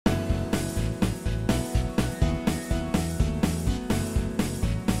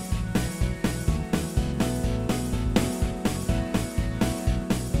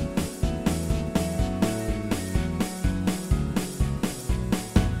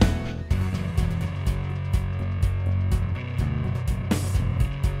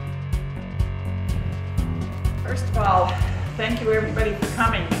thank you everybody for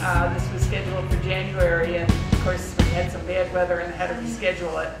coming. This was scheduled for January, and of course we had some bad weather and had to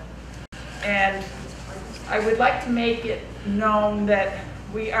reschedule it. And I would like to make it known that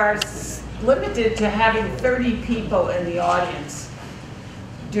we are limited to having 30 people in the audience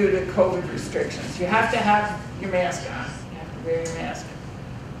due to COVID restrictions. You have to have your mask on. You have to wear your mask.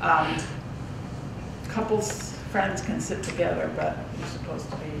 Couples, friends can sit together, but you're supposed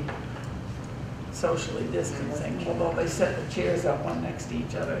to be socially distancing, although they set the chairs up one next to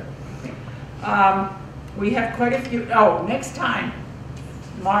each other. We have quite a few, next time,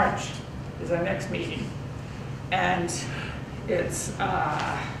 March is our next meeting. And it's,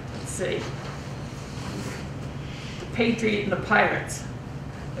 let's see, The Patriot and the Pirates.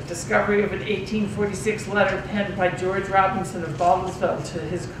 The discovery of an 1846 letter penned by George Robinson of Baldwinsville to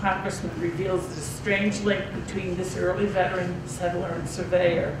his congressman reveals the strange link between this early veteran settler and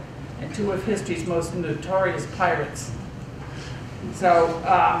surveyor and two of history's most notorious pirates. So,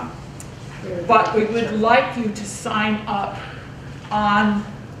 but we would like you to sign up on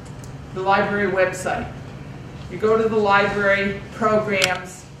the library website. You go to the library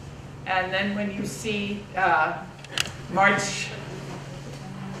programs, and then when you see March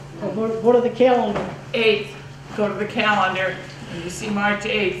Go to the calendar. 8th, go to the calendar, and you see March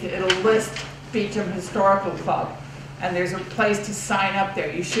 8th, it'll list Beauchamp Historical Club. And there's a place to sign up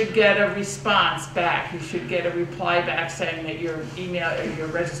there. You should get a response back. You should get a reply back saying that your email or your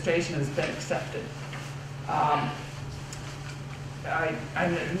registration has been accepted. I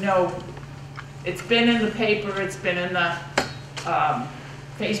know it's been in the paper, it's been in the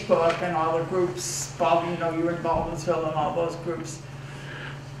Facebook and all the groups. You know, you're in Baldwinsville and all those groups.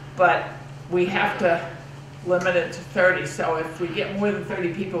 But we have to limit it to 30, so if we get more than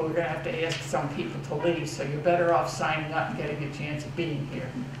 30 people, we're going to have to ask some people to leave, so you're better off signing up and getting a chance of being here.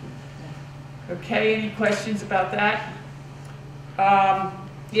 Okay, any questions about that?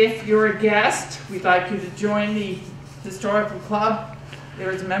 If you're a guest, we'd like you to join the Historical Club.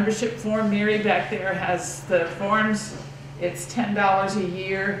 There's a membership form. Mary back there has the forms. It's $10 a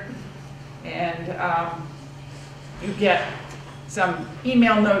year, and you get some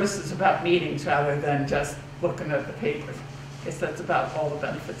email notices about meetings rather than just looking at the paper. I guess that's about all the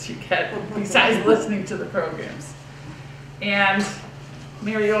benefits you get besides listening to the programs. And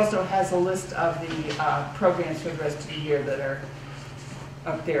Mary also has a list of the programs for the rest of the year that are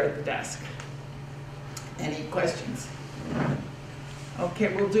up there at the desk. Any questions?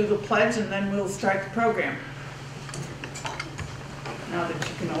 Okay, we'll do the pledge and then we'll start the program. Now that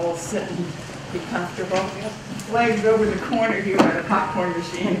you can all sit and be comfortable. Legs over the corner here by the popcorn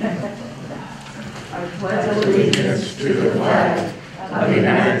machine. I pledge allegiance to the flag of the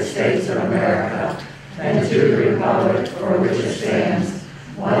United States of America and to the republic for which it stands,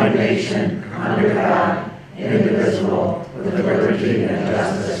 one nation, under God, indivisible, with liberty and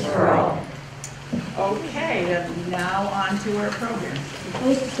justice for all. Okay, and now on to our program.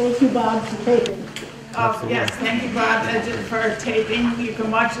 Thank you, Bob, for taping. Oh, yes, thank you, Bob, for taping. You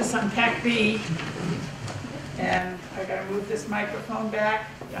can watch us on PAC-B. And I gotta move this microphone back.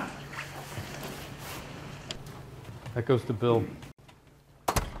 Yeah. That goes to Bill.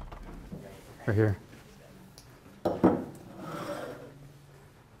 Right here.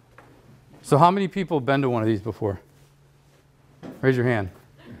 So how many people have been to one of these before? Raise your hand.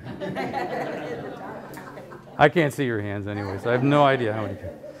 I can't see your hands anyways. I have no idea how many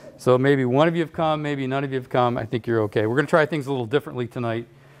people. So maybe one of you have come, maybe none of you have come. I think you're okay. We're going to try things a little differently tonight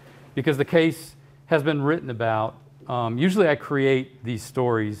because the case has been written about. Usually I create these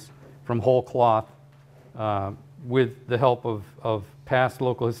stories from whole cloth with the help of past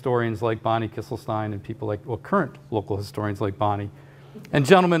local historians like Bonnie Kisselstein and people like, well, current local historians like Bonnie, and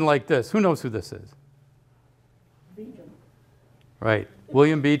gentlemen like this. Who knows who this is? Beauchamp. Right.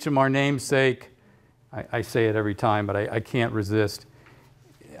 William Beauchamp, our namesake. I say it every time, but I can't resist.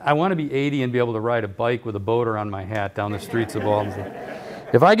 I want to be 80 and be able to ride a bike with a boat around my hat down the streets of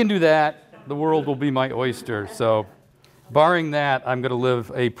Baldwinsville. If I can do that, the world will be my oyster. So barring that, I'm going to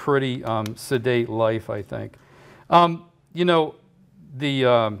live a pretty sedate life, I think. You know,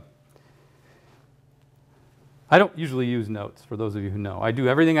 I don't usually use notes, for those of you who know. I do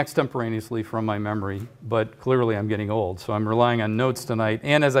everything extemporaneously from my memory, but clearly I'm getting old, so I'm relying on notes tonight.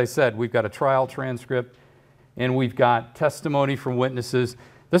 And as I said, we've got a trial transcript, and we've got testimony from witnesses.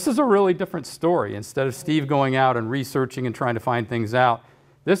 This is a really different story. Instead of Steve going out and researching and trying to find things out,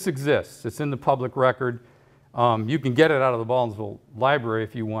 this exists. It's in the public record. You can get it out of the Baldwinsville Library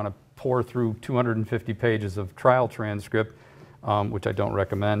if you want to pour through 250 pages of trial transcript, which I don't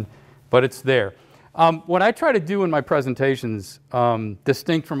recommend, but it's there. What I try to do in my presentations,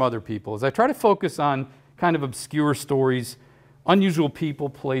 distinct from other people, is I try to focus on kind of obscure stories unusual people,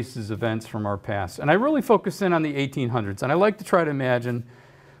 places, events from our past. And I really focus in on the 1800s. And I like to try to imagine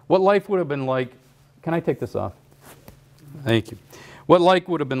what life would have been like. Can I take this off? Thank you. What life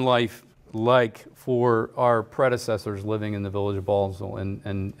would have been like for our predecessors living in the village of Baldwinsville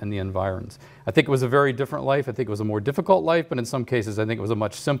and the environs. I think it was a very different life. I think it was a more difficult life, but in some cases I think it was a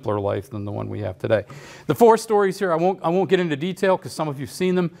much simpler life than the one we have today. The 4 stories here, I won't get into detail because some of you have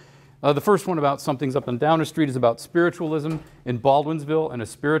seen them. The first one about Something's Up and Downer Street is about spiritualism in Baldwinsville, and a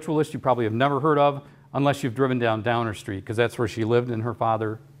spiritualist you probably have never heard of unless you've driven down Downer Street, because that's where she lived and her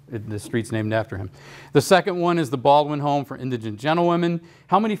father, the street's named after him. The second one is the Baldwin Home for Indigent Gentlewomen.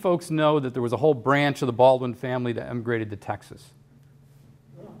 How many folks know that there was a whole branch of the Baldwin family that emigrated to Texas?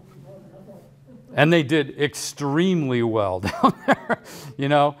 And they did extremely well down there. You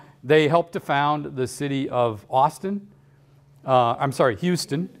know, they helped to found the city of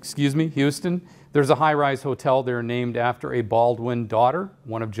Houston, excuse me, Houston. There's a high-rise hotel there named after a Baldwin daughter,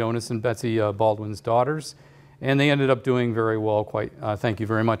 one of Jonas and Betsy Baldwin's daughters. And they ended up doing very well, thank you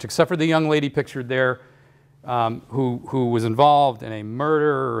very much, except for the young lady pictured there who was involved in a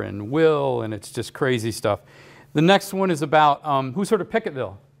murder and will, and it's just crazy stuff. The next one is about, who's heard of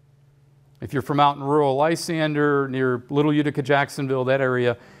Picketttville? If you're from out in rural Lysander, near Little Utica, Jacksonville, that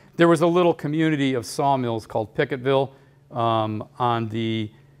area, there was a little community of sawmills called Picketttville on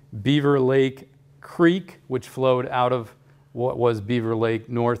the Beaver Lake Creek, which flowed out of what was Beaver Lake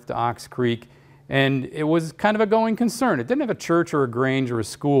north to Ox Creek. And it was kind of a going concern. It didn't have a church or a grange or a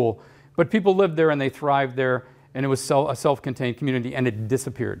school, but people lived there and they thrived there, and it was a self-contained community, and it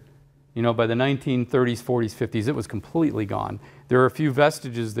disappeared. You know, by the 1930s, 40s, 50s, it was completely gone. There are a few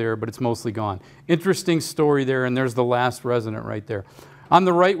vestiges there, but it's mostly gone. Interesting story there, and there's the last resident right there. On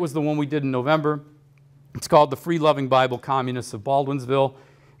the right was the one we did in November. It's called the Free-Loving Bible Communists of Baldwinsville.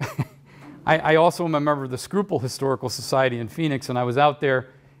 I also am a member of the Scruple Historical Society in Phoenix, and I was out there,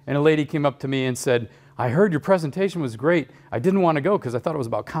 and a lady came up to me and said, "I heard your presentation was great. I didn't want to go because I thought it was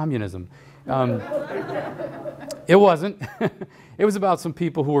about communism." It wasn't. It was about some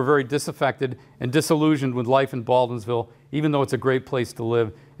people who were very disaffected and disillusioned with life in Baldwinsville, even though it's a great place to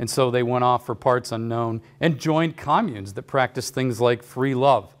live. And so they went off for parts unknown and joined communes that practiced things like free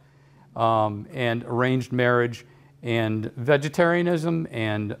love and arranged marriage and vegetarianism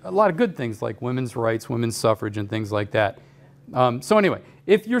and a lot of good things like women's rights, women's suffrage, and things like that. So anyway,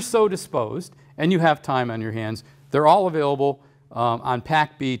 if you're so disposed and you have time on your hands, they're all available on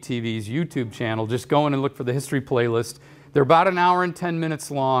PACBTV's YouTube channel. Just go in and look for the history playlist. They're about 1 hour and 10 minutes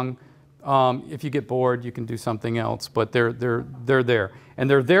long. If you get bored, you can do something else, but they're there. And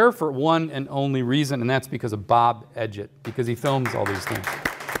they're there for one and only reason, and that's because of Bob Edgett, because he films all these things.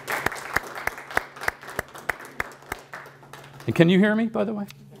 And can you hear me, by the way?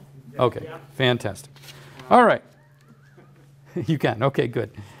 Okay, fantastic. All right. You can, okay,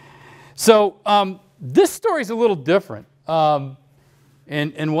 good. So this story's a little different.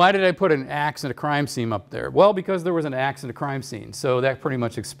 And why did I put an axe and a crime scene up there? Well, because there was an axe and a crime scene, so that pretty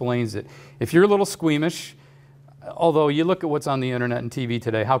much explains it. If you're a little squeamish, although you look at what's on the internet and TV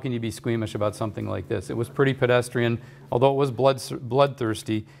today, how can you be squeamish about something like this? It was pretty pedestrian, although it was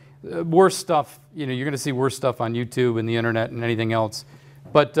bloodthirsty. Worse stuff, you know, you're going to see worse stuff on YouTube and the internet and anything else.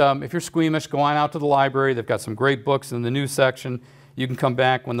 But if you're squeamish, go on out to the library. They've got some great books in the news section. You can come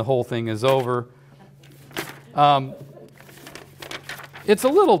back when the whole thing is over. It's a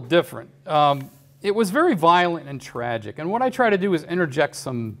little different. It was very violent and tragic. And what I try to do is interject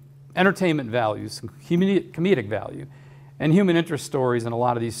some entertainment values, some comedic value, and human interest stories in a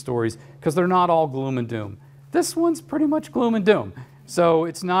lot of these stories, because they're not all gloom and doom. This one's pretty much gloom and doom. So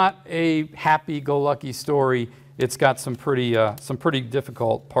it's not a happy-go-lucky story. It's got some pretty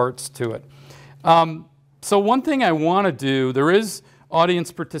difficult parts to it. So one thing I want to do, there is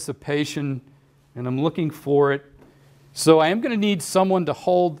audience participation, and I'm looking for it. So I am going to need someone to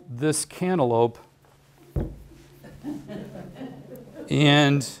hold this cantaloupe.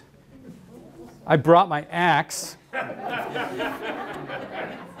 And I brought my axe.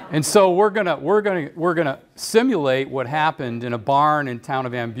 And so we're gonna simulate what happened in a barn in town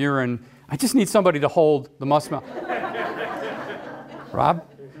of Van Buren. I just need somebody to hold the muskmelon. Rob?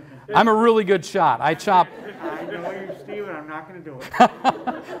 I'm a really good shot. I chop. I know you, Steve, and I'm not going to do it.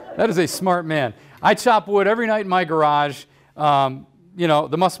 That is a smart man. I chop wood every night in my garage. You know,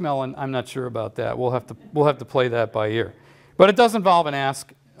 the muskmelon, I'm not sure about that. We'll have to play that by ear. But it does involve an axe,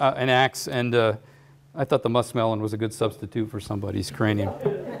 and I thought the muskmelon was a good substitute for somebody's cranium.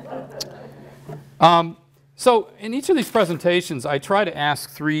 So in each of these presentations, I try to ask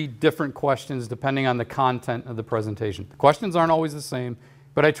 3 different questions depending on the content of the presentation. The questions aren't always the same,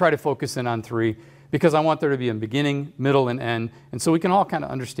 but I try to focus in on 3. because I want there to be a beginning, middle, and end, and so we can all kind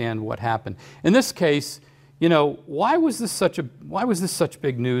of understand what happened. In this case, you know, why was this such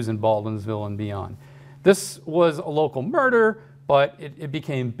big news in Baldwinsville and beyond? This was a local murder, but it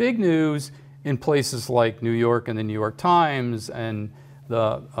became big news in places like New York and the New York Times and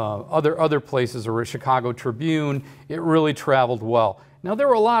the other places, or Chicago Tribune. It really traveled well. Now, there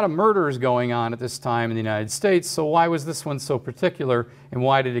were a lot of murders going on at this time in the United States, so why was this one so particular, and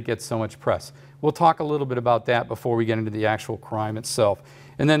why did it get so much press? We'll talk a little bit about that before we get into the actual crime itself.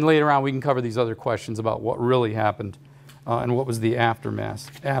 And then later on, we can cover these other questions about what really happened and what was the aftermath.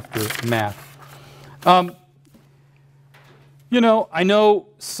 You know, I know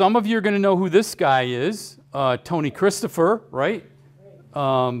some of you are going to know who this guy is, Tony Christopher, right?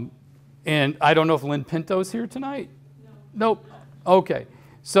 And I don't know if Lynn Pinto's here tonight. No. Nope. Okay.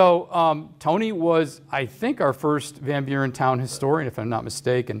 So Tony was, I think, our first Van Buren town historian, if I'm not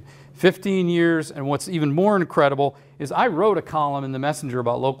mistaken. 15 years, and what's even more incredible is I wrote a column in the Messenger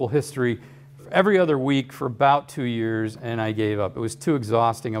about local history every other week for about 2 years, and I gave up. It was too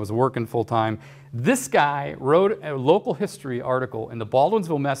exhausting. I was working full time. This guy wrote a local history article in the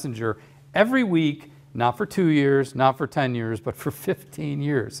Baldwinsville Messenger every week, not for 2 years, not for 10 years, but for 15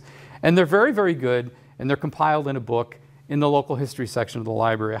 years. And they're very, very good, and they're compiled in a book in the local history section of the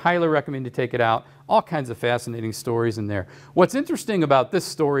library. I highly recommend you take it out. All kinds of fascinating stories in there. What's interesting about this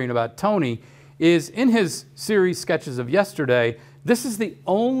story and about Tony is in his series Sketches of Yesterday, this is the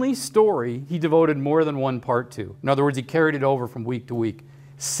only story he devoted more than one part to. In other words, he carried it over from week to week.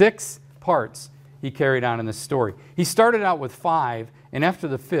 6 parts he carried on in this story. He started out with 5, and after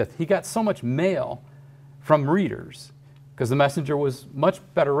the 5th, he got so much mail from readers, because the Messenger was much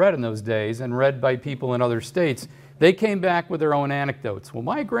better read in those days and read by people in other states. They came back with their own anecdotes. Well,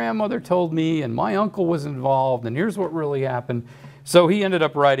 my grandmother told me, and my uncle was involved, and here's what really happened. So he ended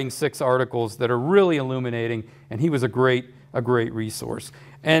up writing 6 articles that are really illuminating, and he was a great resource.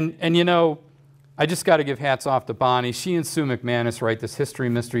 And you know, I just got to give hats off to Bonnie. She and Sue McManus write this history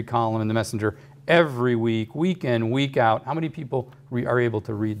mystery column in the Messenger every week, week in, week out. How many people are able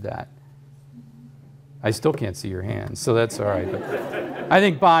to read that? I still can't see your hands, so that's all right. But I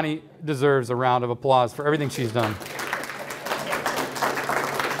think Bonnie deserves a round of applause for everything she's done.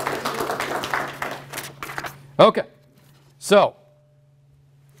 Okay, so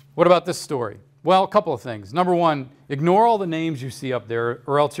what about this story? Well, a couple of things. Number one, ignore all the names you see up there,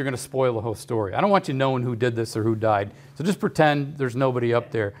 or else you're going to spoil the whole story. I don't want you knowing who did this or who died, so just pretend there's nobody up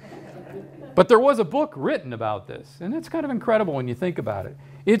there. But there was a book written about this, and it's kind of incredible when you think about it.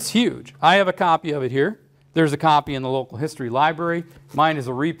 It's huge. I have a copy of it here. There's a copy in the local history library. Mine is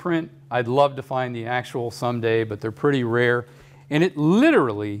a reprint. I'd love to find the actual someday, but they're pretty rare. And it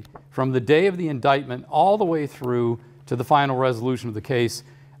literally, from the day of the indictment all the way through to the final resolution of the case,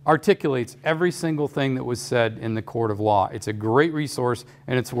 articulates every single thing that was said in the court of law. It's a great resource,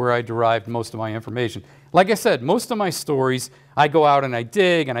 and it's where I derived most of my information. Like I said, most of my stories, I go out and I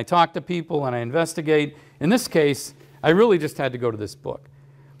dig, and I talk to people, and I investigate. In this case, I really just had to go to this book.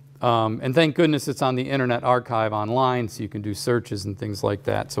 And thank goodness it's on the Internet Archive online, so you can do searches and things like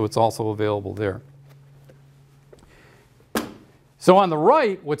that. So it's also available there. So on the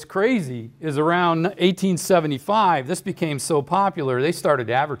right, what's crazy is around 1875, this became so popular, they started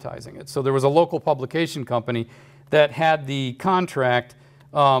advertising it. So there was a local publication company that had the contract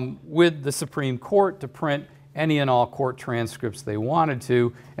with the Supreme Court to print any and all court transcripts they wanted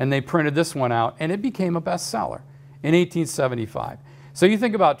to, and they printed this one out, and it became a bestseller in 1875. So you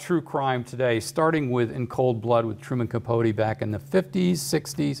think about true crime today, starting with In Cold Blood with Truman Capote back in the 50s,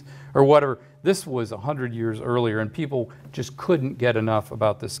 60s, or whatever. This was 100 years earlier, and people just couldn't get enough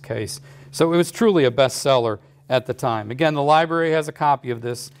about this case. So it was truly a bestseller at the time. Again, the library has a copy of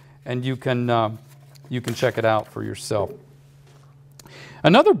this, and you can check it out for yourself.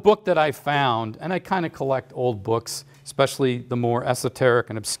 Another book that I found, and I kind of collect old books, especially the more esoteric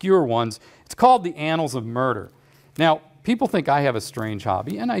and obscure ones, it's called The Annals of Murder. Now, people think I have a strange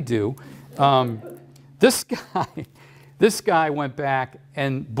hobby, and I do. This guy went back,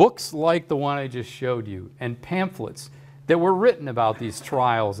 and books like the one I just showed you, and pamphlets that were written about these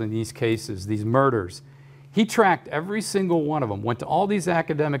trials and these cases, these murders, he tracked every single one of them, went to all these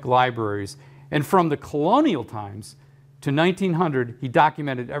academic libraries, and from the colonial times to 1900, he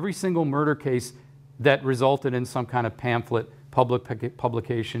documented every single murder case that resulted in some kind of pamphlet,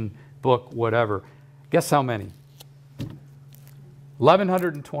 publication, book, whatever. Guess how many?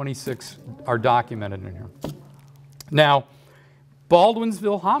 1,126 are documented in here. Now,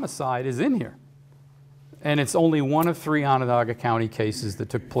 Baldwinsville Homicide is in here, and it's only one of 3 Onondaga County cases that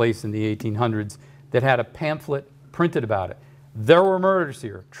took place in the 1800s that had a pamphlet printed about it. There were murders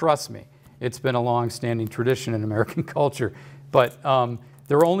here, trust me, It's been a long-standing tradition in American culture. But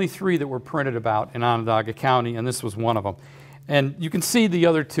there were only 3 that were printed about in Onondaga County, and this was one of them. And you can see the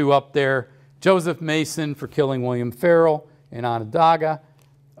other 2 up there. Joseph Mason for killing William Farrell in Onondaga.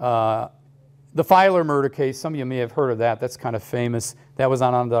 The Filer murder case, some of you may have heard of that. That's kind of famous. That was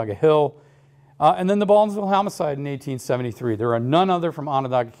on Onondaga Hill. And then the Baldwinsville Homicide in 1873. There are none other from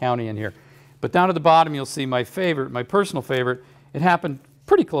Onondaga County in here. But down at the bottom, you'll see my favorite, my personal favorite. It happened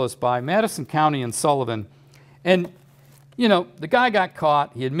pretty close by, Madison County and Sullivan. And, you know, the guy got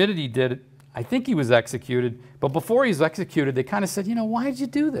caught. He admitted he did it. I think he was executed. But before he was executed, they kind of said, you know, why'd you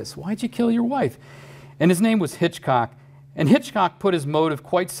do this? Why'd you kill your wife? And his name was Hitchcock. And Hitchcock put his motive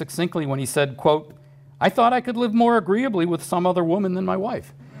quite succinctly when he said, quote, I thought I could live more agreeably with some other woman than my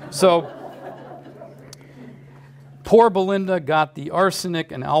wife. So poor Belinda got the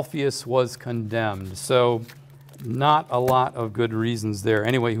arsenic and Alpheus was condemned. So not a lot of good reasons there.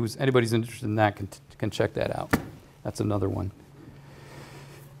 Anyway, anybody's interested in that can check that out. That's another one.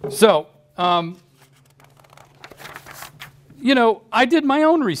 So, you know, I did my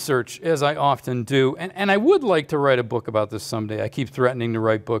own research, as I often do, and I would like to write a book about this someday. I keep threatening to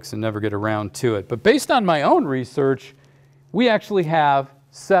write books and never get around to it. But based on my own research, we actually have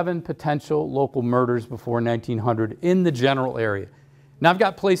 7 potential local murders before 1900 in the general area. Now, I've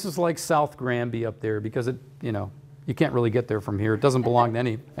got places like South Granby up there because, you know, you can't really get there from here. It doesn't belong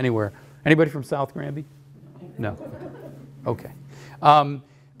to anywhere. Anybody from South Granby? No. Okay.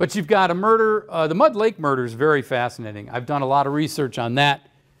 But you've got a murder. The Mud Lake murder is very fascinating. I've done a lot of research on that.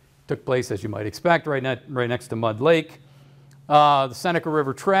 Took place, as you might expect, right next to Mud Lake. The Seneca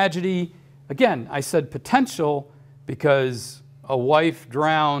River tragedy. Again, I said potential because a wife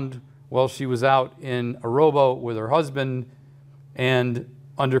drowned while she was out in a rowboat with her husband, and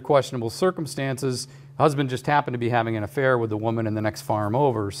under questionable circumstances, husband just happened to be having an affair with the woman in the next farm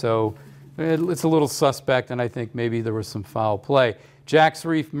over. So it's a little suspect, and I think maybe there was some foul play. Jack's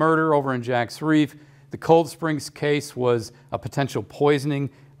Reef murder over in Jack's Reef. The Cold Springs case was a potential poisoning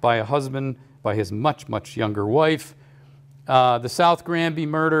by a husband by his much, much younger wife. The South Granby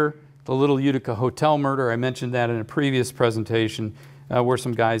murder, the Little Utica Hotel murder, I mentioned that in a previous presentation, where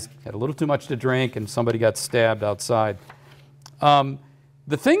some guys had a little too much to drink and somebody got stabbed outside.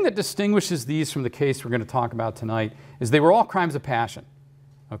 The thing that distinguishes these from the case we're going to talk about tonight is they were all crimes of passion.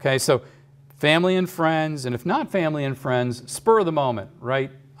 Okay, so family and friends, and if not family and friends, spur of the moment, right?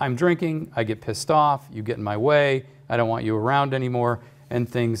 I'm drinking, I get pissed off, you get in my way, I don't want you around anymore, and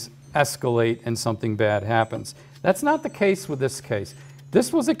things escalate and something bad happens. That's not the case with this case.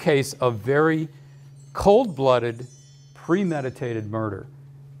 This was a case of very cold-blooded, premeditated murder.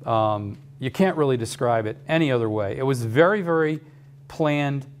 You can't really describe it any other way. It was very, very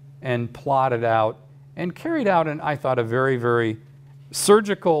planned and plotted out and carried out in, I thought, a very, very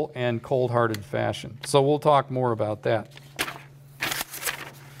surgical and cold-hearted fashion. So we'll talk more about that.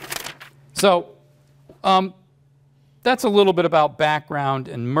 So that's a little bit about background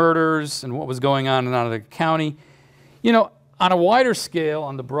and murders and what was going on in Onondaga County. You know, on a wider scale,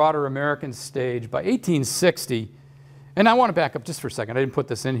 on the broader American stage, by 1860, and I want to back up just for a second. I didn't put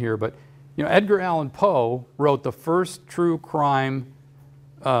this in here, but you know, Edgar Allan Poe wrote the first true crime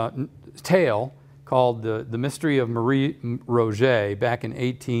tale called The Mystery of Marie Roget back in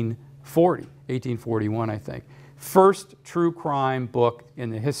 1841, I think. First true crime book in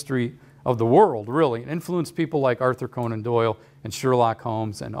the history of the world, really. It influenced people like Arthur Conan Doyle and Sherlock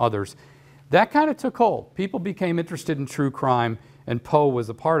Holmes and others. That kind of took hold. People became interested in true crime, and Poe was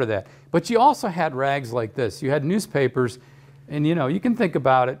a part of that. But you also had rags like this. You had newspapers, and you know, you can think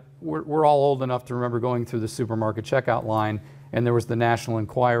about it. We're all old enough to remember going through the supermarket checkout line, and there was the National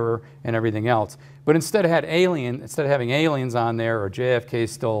Enquirer and everything else. But instead of having aliens on there, or JFK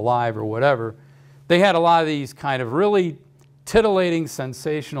still alive or whatever, they had a lot of these kind of really titillating,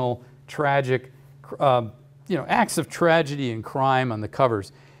 sensational, tragic, acts of tragedy and crime on the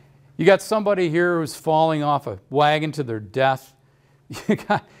covers. You got somebody here who's falling off a wagon to their death.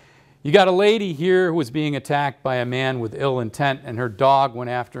 You got a lady here who was being attacked by a man with ill intent, and her dog went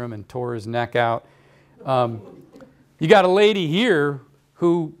after him and tore his neck out. You got a lady here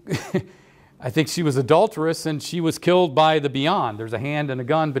who, I think she was adulterous, and she was killed by the beyond. There's a hand and a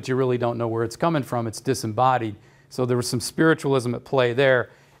gun, but you really don't know where it's coming from. It's disembodied. So there was some spiritualism at play there.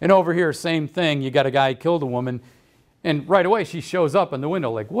 And over here, same thing. You got a guy who killed a woman, and right away she shows up in the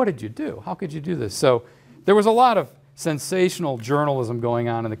window like, what did you do? How could you do this? So there was a lot of sensational journalism going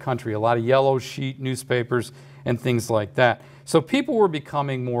on in the country, a lot of yellow sheet newspapers and things like that. So people were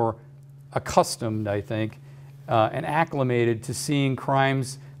becoming more accustomed, I think, and acclimated to seeing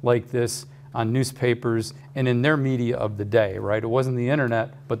crimes like this on newspapers and in their media of the day, right? It wasn't the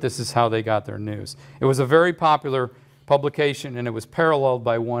internet, but this is how they got their news. It was a very popular publication, and it was paralleled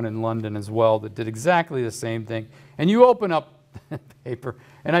by one in London as well that did exactly the same thing. And you open up the paper,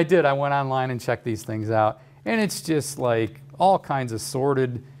 and I did. I went online and checked these things out, and it's just like all kinds of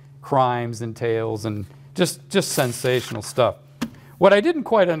sordid crimes and tales and just sensational stuff. What I didn't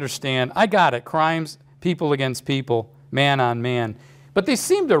quite understand, I got it, crimes, people against people, man on man. But they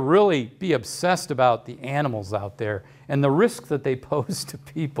seem to really be obsessed about the animals out there and the risk that they pose to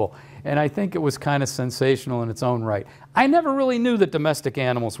people. And I think it was kind of sensational in its own right. I never really knew that domestic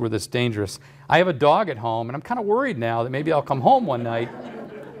animals were this dangerous. I have a dog at home, and I'm kind of worried now that maybe I'll come home one night,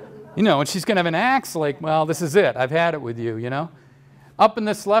 you know, and she's going to have an axe like, well, this is it. I've had it with you, you know. Up in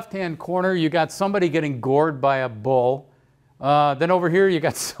this left-hand corner, you got somebody getting gored by a bull. Then over here, you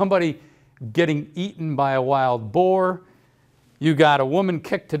got somebody getting eaten by a wild boar. You got a woman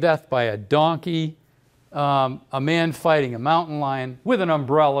kicked to death by a donkey, a man fighting a mountain lion with an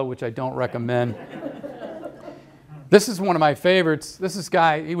umbrella, which I don't recommend. This is one of my favorites. This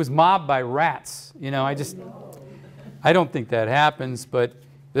guy, he was mobbed by rats. You know, I don't think that happens, but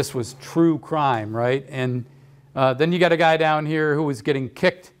this was true crime, right? And then you got a guy down here who was getting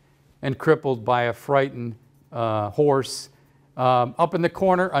kicked and crippled by a frightened horse. Up in the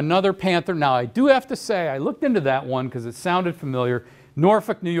corner, another panther. Now, I do have to say, I looked into that one because it sounded familiar.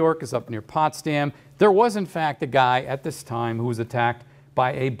 Norfolk, New York is up near Potsdam. There was, in fact, a guy at this time who was attacked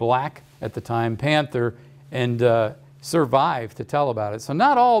by a black, at the time, panther and survived to tell about it. So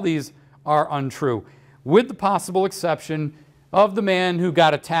not all these are untrue, with the possible exception of the man who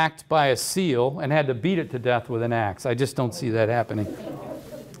got attacked by a seal and had to beat it to death with an axe. I just don't see that happening.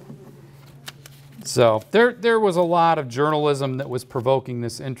 So there was a lot of journalism that was provoking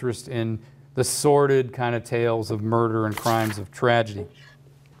this interest in the sordid kind of tales of murder and crimes of tragedy.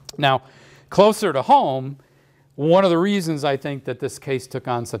 Now, closer to home, one of the reasons I think that this case took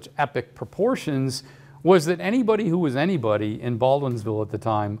on such epic proportions was that anybody who was anybody in Baldwinsville at the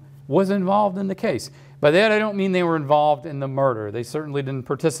time was involved in the case. By that, I don't mean they were involved in the murder. They certainly didn't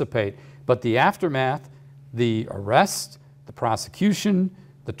participate. But the aftermath, the arrest, the prosecution,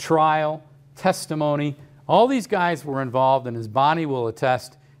 the trial, testimony, all these guys were involved, and as Bonnie will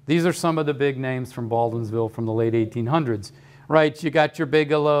attest, these are some of the big names from Baldwinsville from the late 1800s, right? You got your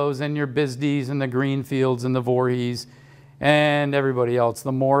Bigelows and your Bisdees and the Greenfields and the Voorhees and everybody else,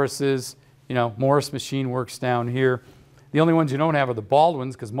 the Morrises, you know, Morris Machine Works down here. The only ones you don't have are the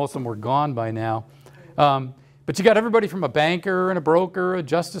Baldwins because most of them were gone by now. But you got everybody from a banker and a broker, a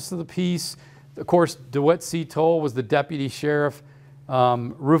justice of the peace. Of course, DeWitt C. Toll was the deputy sheriff.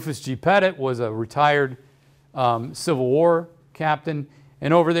 Rufus G. Pettit was a retired Civil War captain.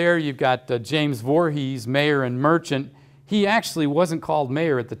 And over there you've got James Voorhees, mayor and merchant. He actually wasn't called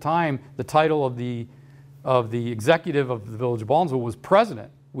mayor at the time. The title of the executive of the village of Baldwinsville was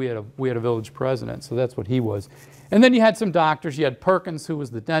president. We had a village president, so that's what he was. And then you had some doctors. You had Perkins, who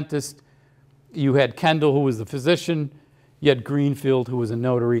was the dentist. You had Kendall, who was the physician. You had Greenfield, who was a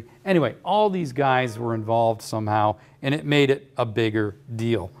notary. Anyway, all these guys were involved somehow, and it made it a bigger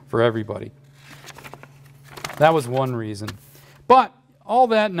deal for everybody. That was one reason. But all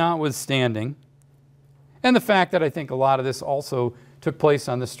that notwithstanding, and the fact that I think a lot of this also took place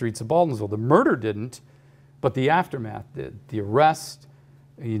on the streets of Baldwinsville. The murder didn't, but the aftermath did. The arrest,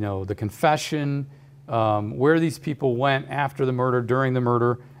 you know, the confession, where these people went after the murder, during the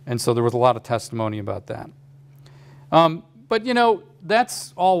murder, and so there was a lot of testimony about that. But, you know,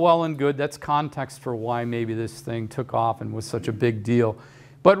 that's all well and good. That's context for why maybe this thing took off and was such a big deal.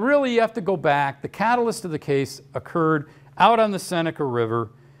 But really, you have to go back. The catalyst of the case occurred out on the Seneca River.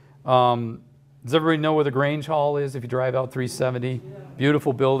 Does everybody know where the Grange Hall is if you drive out 370? Yeah.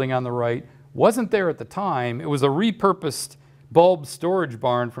 Beautiful building on the right. Wasn't there at the time. It was a repurposed bulb storage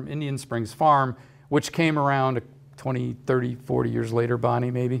barn from Indian Springs Farm, which came around 20, 30, 40 years later,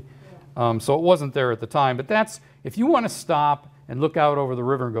 Bonnie, maybe. So it wasn't there at the time. But that's, if you want to stop and look out over the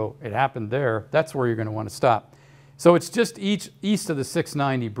river and go, it happened there, that's where you're going to want to stop. So it's just east of the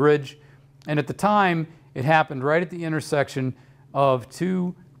 690 bridge. And at the time, it happened right at the intersection of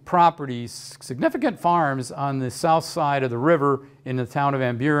two properties, significant farms on the south side of the river in the town of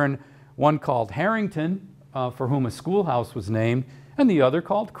Van Buren, one called Harrington, for whom a schoolhouse was named, and the other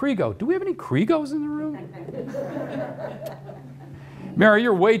called Kriego. Do we have any Kriegos in the room? Mary,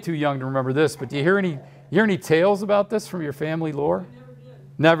 you're way too young to remember this, but do you hear any tales about this from your family lore? Never did.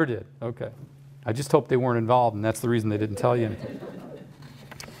 Never did. Okay. I just hope they weren't involved, and that's the reason they didn't tell you anything.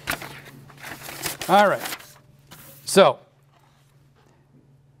 All right. So,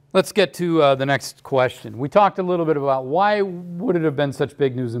 let's get to the next question. We talked a little bit about why would it have been such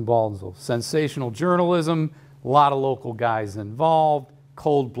big news in Baldwinsville? Sensational journalism, a lot of local guys involved,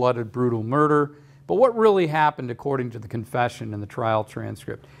 cold-blooded, brutal murder. But what really happened according to the confession and the trial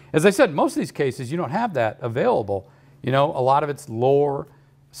transcript? As I said, most of these cases, you don't have that available. You know, a lot of it's lore,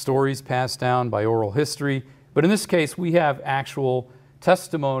 stories passed down by oral history. But in this case, we have actual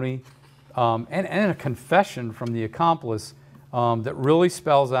testimony and a confession from the accomplice that really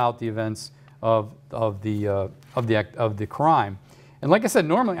spells out the events of the crime. And like I said,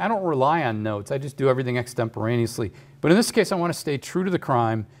 normally I don't rely on notes. I just do everything extemporaneously. But in this case, I want to stay true to the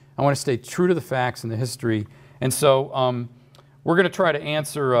crime. I want to stay true to the facts and the history. And so we're going to try to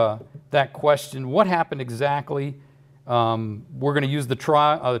answer that question. What happened exactly? We're going to use the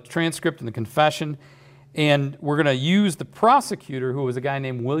transcript and the confession. And we're going to use the prosecutor, who was a guy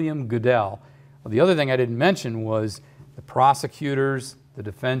named William Goodell. Well, the other thing I didn't mention was the prosecutors, the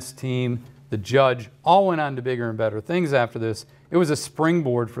defense team, the judge, all went on to bigger and better things after this. It was a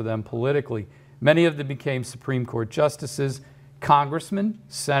springboard for them politically. Many of them became Supreme Court justices, congressmen,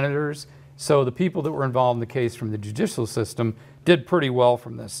 senators. So the people that were involved in the case from the judicial system did pretty well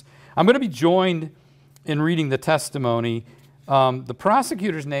from this. I'm going to be joined in reading the testimony. The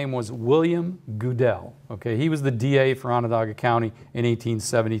prosecutor's name was William Goodell. Okay, he was the DA for Onondaga County in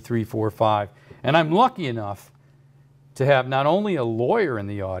 1873-45. And I'm lucky enough to have not only a lawyer in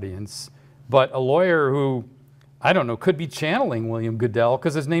the audience, but a lawyer who, I don't know, could be channeling William Goodell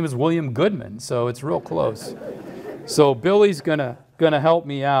because his name is William Goodman, so it's real close. So Billy's gonna help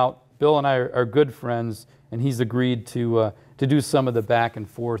me out. Bill and I are good friends, and he's agreed to do some of the back and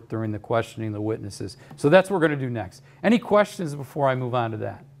forth during the questioning of the witnesses. So that's what we're going to do next. Any questions before I move on to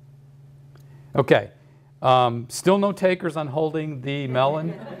that? Okay. Still no takers on holding the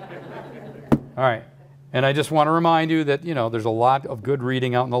melon? All right. And I just want to remind you that, you know, there's a lot of good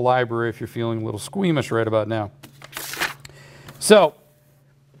reading out in the library if you're feeling a little squeamish right about now. So,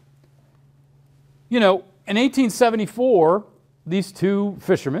 you know, in 1874, these two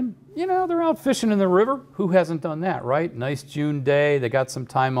fishermen, you know, they're out fishing in the river. Who hasn't done that, right? Nice June day. They got some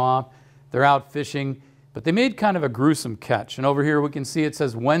time off. They're out fishing. But they made kind of a gruesome catch. And over here we can see it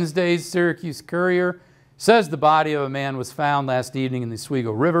says, Wednesday's Syracuse Courier says the body of a man was found last evening in the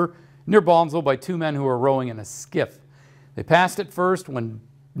Oswego River near Baldwinsville by two men who were rowing in a skiff. They passed it first. When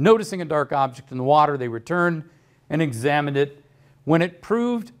noticing a dark object in the water, they returned and examined it when it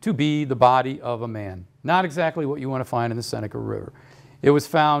proved to be the body of a man. Not exactly what you want to find in the Seneca River. It was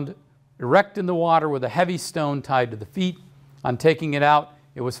found erect in the water with a heavy stone tied to the feet. On taking it out,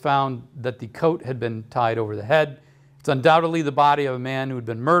 it was found that the coat had been tied over the head. It's undoubtedly the body of a man who had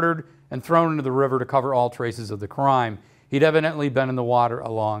been murdered and thrown into the river to cover all traces of the crime. He'd evidently been in the water a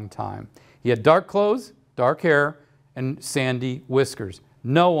long time. He had dark clothes, dark hair, and sandy whiskers.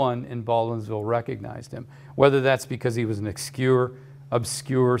 No one in Baldwinsville recognized him, whether that's because he was an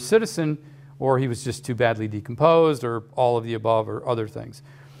obscure citizen or he was just too badly decomposed, or all of the above, or other things.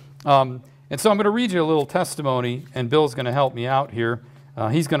 And so I'm going to read you a little testimony, and Bill's going to help me out here.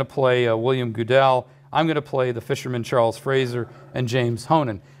 He's going to play William Goodell. I'm going to play the fisherman Charles Fraser and James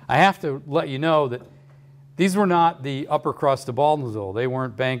Honan. I have to let you know that these were not the upper crust of Baldwinsville. They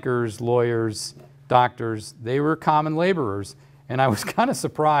weren't bankers, lawyers, doctors. They were common laborers. And I was kind of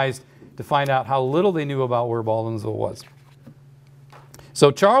surprised to find out how little they knew about where Baldwinsville was.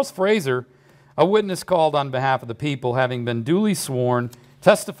 So Charles Fraser, a witness called on behalf of the people, having been duly sworn,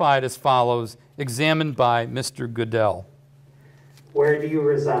 testified as follows, examined by Mr. Goodell. Where do you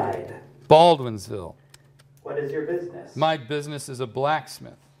reside? Baldwinsville. What is your business? My business is a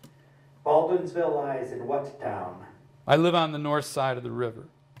blacksmith. Baldwinsville lies in what town? I live on the north side of the river.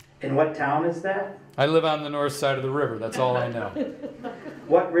 In what town is that? I live on the north side of the river. That's all I know.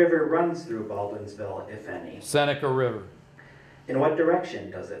 What river runs through Baldwinsville, if any? Seneca River. In what direction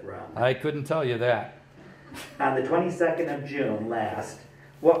does it run? I couldn't tell you that. On the 22nd of June last,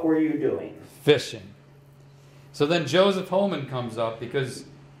 what were you doing? Fishing. So then Joseph Holman comes up because,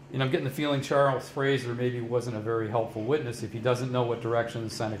 you know, I'm getting the feeling Charles Fraser maybe wasn't a very helpful witness if he doesn't know what direction the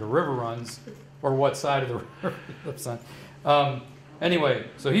Seneca River runs or what side of the river he lives on. Anyway,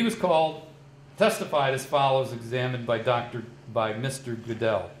 so he was called, testified as follows, examined by Mr.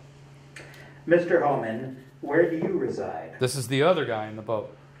 Goodell. Mr. Holman, where do you reside? This is the other guy in the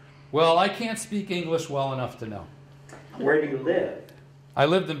boat. Well, I can't speak English well enough to know. Where do you live? I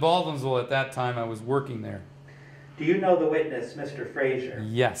lived in Baldwinsville at that time. I was working there. Do you know the witness, Mr. Fraser?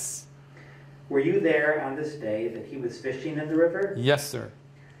 Yes. Were you there on this day that he was fishing in the river? Yes, sir.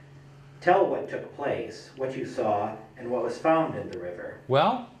 Tell what took place, what you saw, and what was found in the river.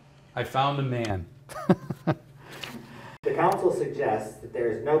 Well, I found a man. The counsel suggests that there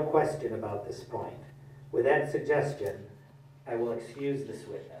is no question about this point. With that suggestion, I will excuse this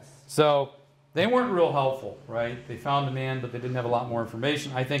witness. So they weren't real helpful, right? They found a man, but they didn't have a lot more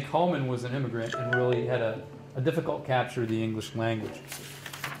information. I think Homan was an immigrant and really had a difficult capture of the English language.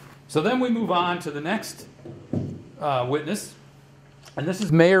 So then we move on to the next witness. And this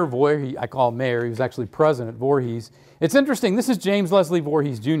is Mayor Voorhees. I call him Mayor. He was actually President Voorhees. It's interesting. This is James Leslie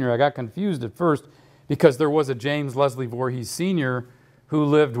Voorhees Jr. I got confused at first because there was a James Leslie Voorhees Sr. who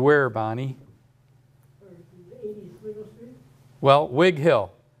lived where, Bonnie? 80 Legal Street? Well, Wig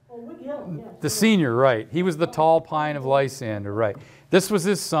Hill. Oh, Wig Hill, yes. The senior, right. He was the tall pine of Lysander, right. This was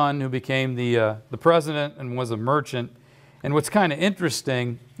his son who became the president and was a merchant. And what's kind of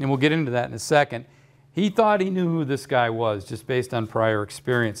interesting, and we'll get into that in a second, he thought he knew who this guy was just based on prior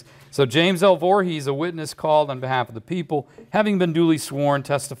experience. So James L. Voorhees, a witness called on behalf of the people, having been duly sworn,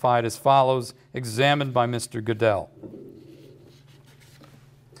 testified as follows, examined by Mr. Goodell.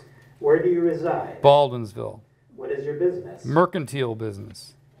 Where do you reside? Baldwinsville. What is your business? Mercantile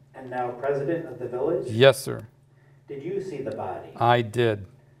business. And now president of the village? Yes, sir. Did you see the body? I did.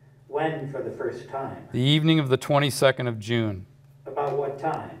 When for the first time? The evening of the 22nd of June. About what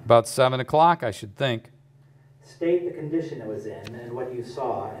time? About 7 o'clock, I should think. State the condition it was in and what you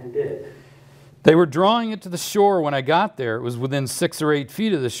saw and did. They were drawing it to the shore when I got there. It was within 6 or 8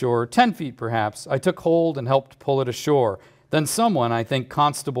 feet of the shore, 10 feet perhaps. I took hold and helped pull it ashore. Then someone, I think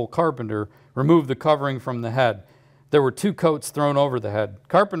Constable Carpenter, removed the covering from the head. There were 2 coats thrown over the head.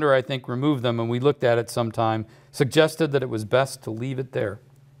 Carpenter, I think, removed them, and we looked at it sometime, suggested that it was best to leave it there.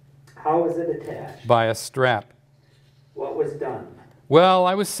 How was it attached? By a strap. What was done? Well,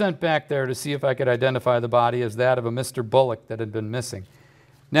 I was sent back there to see if I could identify the body as that of a Mr. Bullock that had been missing.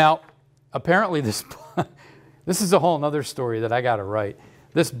 Now, apparently this is a whole other story that I got to write.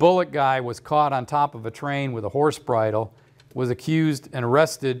 This Bullock guy was caught on top of a train with a horse bridle, was accused and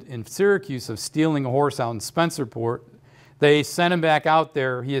arrested in Syracuse of stealing a horse out in Spencerport. They sent him back out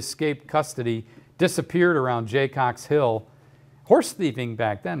there. He escaped custody, disappeared around Jaycox Hill. Horse thieving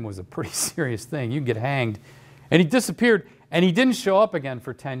back then was a pretty serious thing. You could get hanged. And he disappeared, and he didn't show up again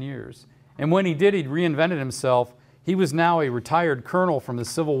for 10 years. And when he did, he'd reinvented himself. He was now a retired colonel from the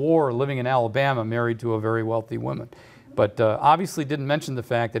Civil War living in Alabama, married to a very wealthy woman. But obviously didn't mention the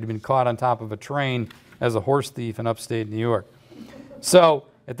fact that he'd been caught on top of a train as a horse thief in upstate New York. So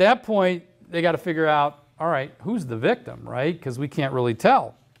at that point, they got to figure out, all right, who's the victim, right? Because we can't really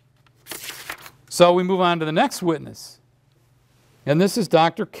tell. So we move on to the next witness. And this is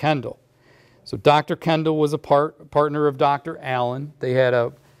Dr. Kendall. So Dr. Kendall was a partner of Dr. Allen. They had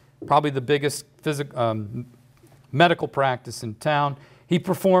probably the biggest medical practice in town. He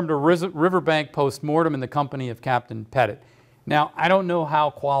performed a riverbank post-mortem in the company of Captain Pettit. Now, I don't know how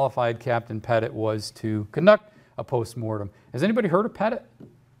qualified Captain Pettit was to conduct a post-mortem. Has anybody heard of Pettit?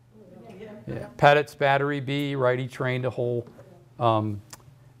 Yeah. Pettit's Battery B, right? He trained a whole, not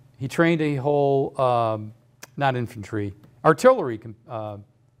infantry, artillery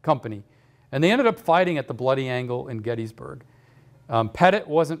company. And they ended up fighting at the Bloody Angle in Gettysburg. Pettit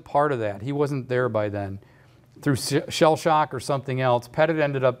wasn't part of that. He wasn't there by then. Through shell shock or something else, Pettit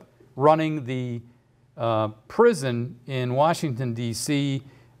ended up running the prison in Washington, D.C.,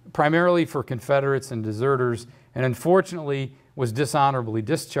 primarily for Confederates and deserters, and unfortunately was dishonorably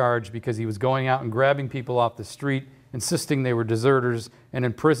discharged because he was going out and grabbing people off the street, insisting they were deserters, and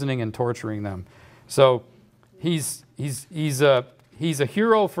imprisoning and torturing them. So he's a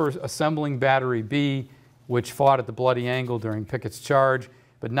hero for assembling Battery B, which fought at the Bloody Angle during Pickett's charge,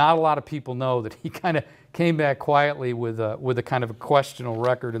 but not a lot of people know that he kind of came back quietly with a kind of a questionable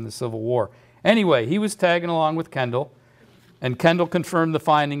record in the Civil War. Anyway, he was tagging along with Kendall, and Kendall confirmed the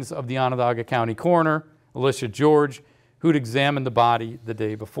findings of the Onondaga County coroner, Alicia George, who'd examined the body the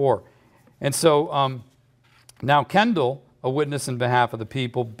day before. And so now Kendall, a witness in behalf of the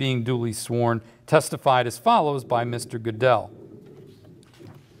people, being duly sworn, testified as follows by Mr. Goodell.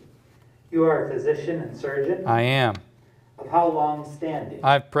 You are a physician and surgeon? I am. Of how long standing?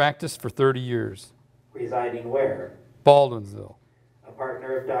 I've practiced for 30 years. Residing where? Baldwinsville. A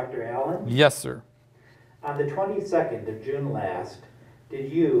partner of Dr. Allen? Yes, sir. On the 22nd of June last,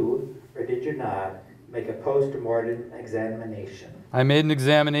 did you, or did you not, make a post-mortem examination? I made an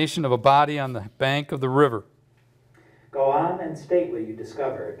examination of a body on the bank of the river. Go on and state what you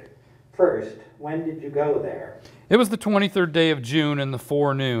discovered. First, when did you go there? It was the 23rd day of June in the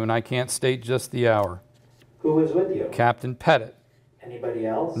forenoon. I can't state just the hour. Who was with you? Captain Pettit. Anybody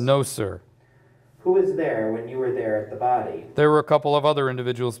else? No, sir. Who was there when you were there at the body? There were a couple of other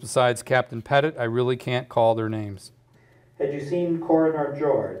individuals besides Captain Pettit. I really can't call their names. Had you seen Coroner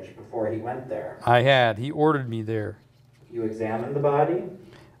George before he went there? I had. He ordered me there. You examined the body.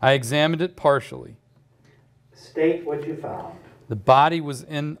 I examined it partially. State what you found. The body was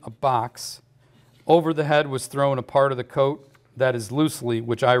in a box. Over the head was thrown a part of the coat, that is loosely,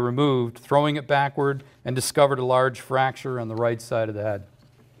 which I removed, throwing it backward, and discovered a large fracture on the right side of the head.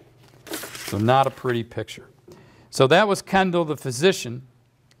 So not a pretty picture. So that was Kendall, the physician.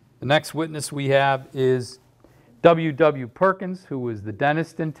 The next witness we have is W.W. Perkins, who was the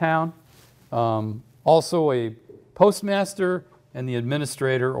dentist in town, also a postmaster and the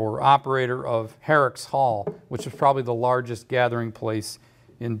administrator or operator of Herrick's Hall, which is probably the largest gathering place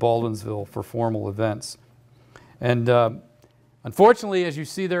in Baldwinsville for formal events. And unfortunately, as you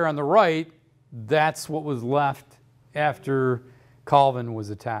see there on the right, that's what was left after Colvin was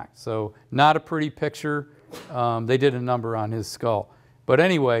attacked. So not a pretty picture. They did a number on his skull. But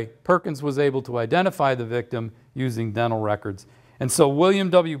anyway, Perkins was able to identify the victim using dental records. And so William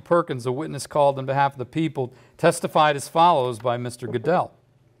W. Perkins, a witness called on behalf of the people, testified as follows by Mr. Goodell.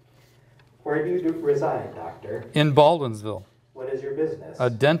 Where do you reside, doctor? In Baldwinsville. What is your business? A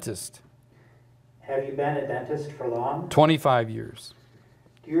dentist. Have you been a dentist for long? 25 years.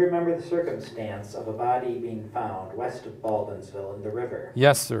 Do you remember the circumstance of a body being found west of Baldwinsville in the river?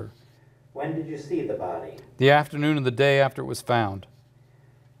 Yes, sir. When did you see the body? The afternoon of the day after it was found.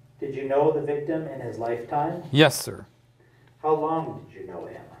 Did you know the victim in his lifetime? Yes, sir. How long did you know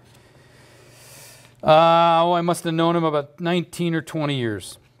him? I must have known him about 19 or 20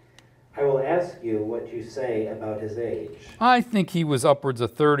 years. I will ask you what you say about his age. I think he was upwards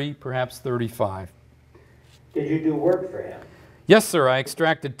of 30, perhaps 35. Did you do work for him? Yes, sir. I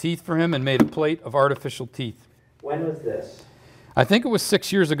extracted teeth for him and made a plate of artificial teeth. When was this? I think it was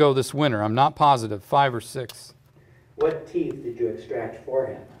 6 years ago this winter. I'm not positive, 5 or 6. What teeth did you extract for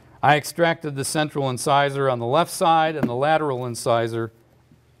him? I extracted the central incisor on the left side and the lateral incisor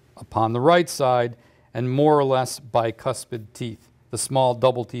upon the right side, and more or less bicuspid teeth, the small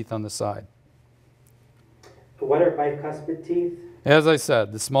double teeth on the side. What are bicuspid teeth? As I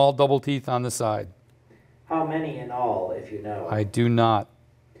said, the small double teeth on the side. How many in all, if you know? I do not.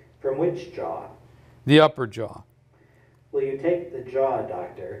 From which jaw? The upper jaw. Will you take the jaw,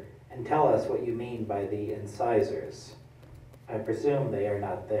 doctor, and tell us what you mean by the incisors? I presume they are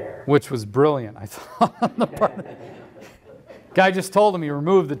not there. Which was brilliant, I thought. On the part. Guy just told him he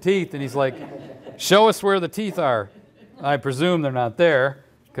removed the teeth, and he's like, show us where the teeth are. I presume they're not there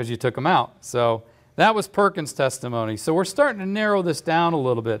because you took them out. So that was Perkins' testimony. So we're starting to narrow this down a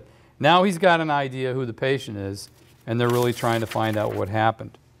little bit. Now he's got an idea who the patient is, and they're really trying to find out what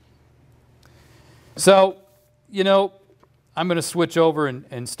happened. So, you know, I'm going to switch over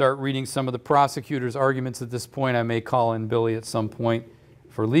and start reading some of the prosecutor's arguments at this point. I may call in Billy at some point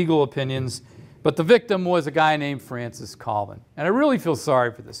for legal opinions. But the victim was a guy named Francis Colvin. And I really feel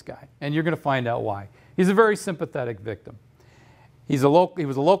sorry for this guy. And you're going to find out why. He's a very sympathetic victim. He was a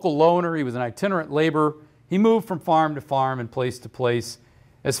local loner. He was an itinerant laborer. He moved from farm to farm and place to place,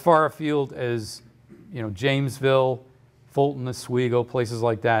 as far afield as, you know, Jamesville, Fulton, Oswego, places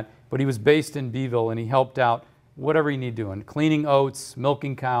like that. But he was based in Beeville, and he helped out whatever you need doing, cleaning oats,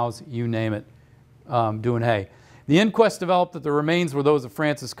 milking cows, you name it, doing hay. The inquest developed that the remains were those of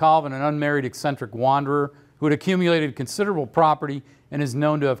Francis Colvin, an unmarried eccentric wanderer who had accumulated considerable property and is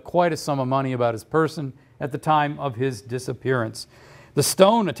known to have quite a sum of money about his person at the time of his disappearance. The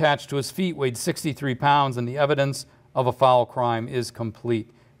stone attached to his feet weighed 63 pounds, and the evidence of a foul crime is complete.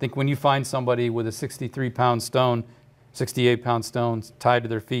 I think when you find somebody with a 63-pound stone, 68-pound stone tied to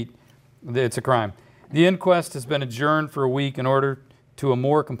their feet, it's a crime. The inquest has been adjourned for a week in order to a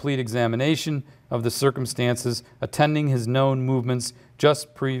more complete examination of the circumstances attending his known movements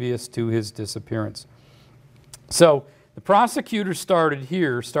just previous to his disappearance. So the prosecutor started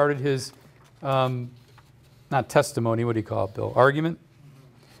his, not testimony, what do you call it, Bill? Argument?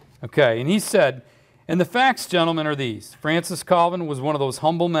 Okay, and he said, and the facts, gentlemen, are these. Francis Colvin was one of those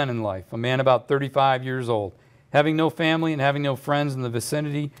humble men in life, a man about 35 years old, having no family and having no friends in the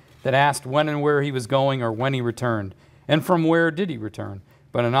vicinity that asked when and where he was going or when he returned. And from where did he return?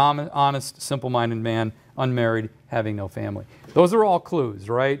 But an honest, simple-minded man, unmarried, having no family. Those are all clues,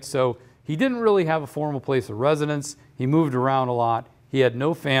 right? So he didn't really have a formal place of residence. He moved around a lot. He had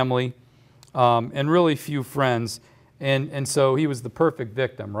no family and really few friends. And so he was the perfect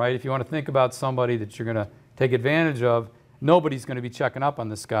victim, right? If you want to think about somebody that you're going to take advantage of, nobody's going to be checking up on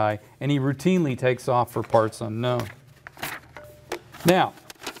this guy. And he routinely takes off for parts unknown. Now,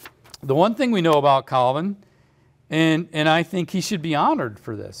 the one thing we know about Colvin, and I think he should be honored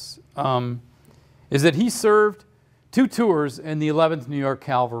for this, is that he served 2 tours in the 11th New York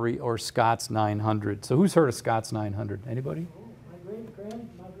Cavalry, or Scott's 900. So who's heard of Scott's 900? Anybody? My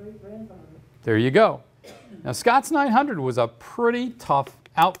great-grandfather. There you go. Now, Scott's 900 was a pretty tough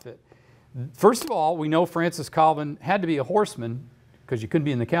outfit. First of all, we know Francis Colvin had to be a horseman because you couldn't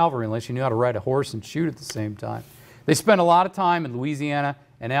be in the cavalry unless you knew how to ride a horse and shoot at the same time. They spent a lot of time in Louisiana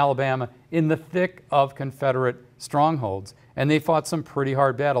and Alabama in the thick of Confederate strongholds, and they fought some pretty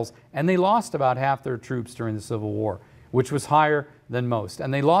hard battles, and they lost about half their troops during the Civil War, which was higher than most.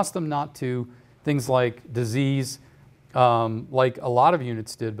 And they lost them not to things like disease, like a lot of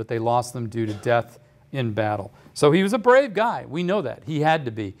units did, but they lost them due to death in battle. So he was a brave guy. We know that. He had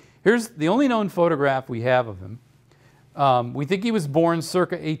to be. Here's the only known photograph we have of him. We think he was born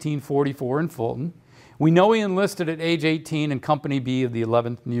circa 1844 in Fulton. We know he enlisted at age 18 in Company B of the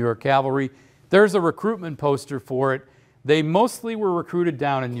 11th New York Cavalry. There's a recruitment poster for it. They mostly were recruited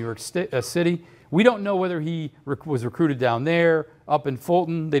down in New York City. We don't know whether he was recruited down there, up in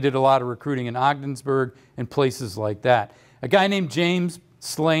Fulton. They did a lot of recruiting in Ogdensburg and places like that. A guy named James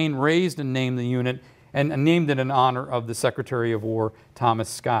Slane raised and named the unit and named it in honor of the Secretary of War, Thomas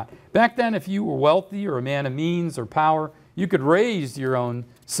Scott. Back then, if you were wealthy or a man of means or power, you could raise your own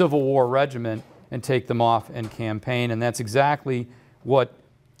Civil War regiment and take them off and campaign, and that's exactly what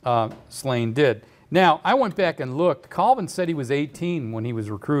Slane did. Now, I went back and looked. Colvin said he was 18 when he was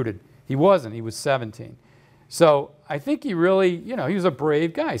recruited. He wasn't. He was 17. So I think he really, you know, he was a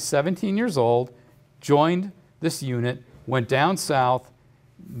brave guy. 17 years old, joined this unit, went down south.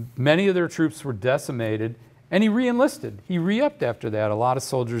 Many of their troops were decimated, and he re-enlisted. He re-upped after that. A lot of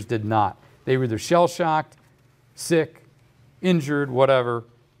soldiers did not. They were either shell-shocked, sick, injured, whatever.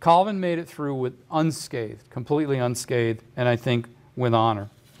 Colvin made it through with unscathed, completely unscathed, and I think with honor.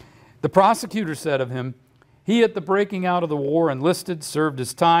 The prosecutor said of him, he at the breaking out of the war enlisted, served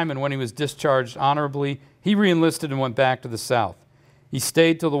his time, and when he was discharged honorably, he re-enlisted and went back to the South. He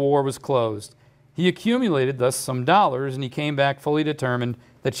stayed till the war was closed. He accumulated thus some dollars, and he came back fully determined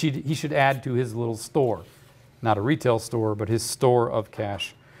that he should add to his little store, not a retail store, but his store of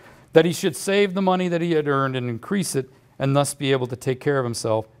cash, that he should save the money that he had earned and increase it, and thus be able to take care of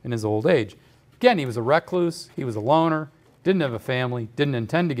himself in his old age. Again, he was a recluse, he was a loner, didn't have a family, didn't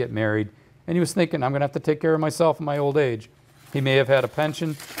intend to get married, and he was thinking, I'm going to have to take care of myself in my old age. He may have had a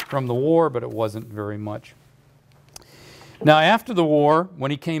pension from the war, but it wasn't very much. Now, after the war, when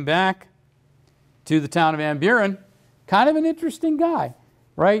he came back to the town of Van Buren, kind of an interesting guy,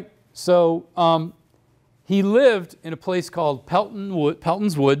 right? So he lived in a place called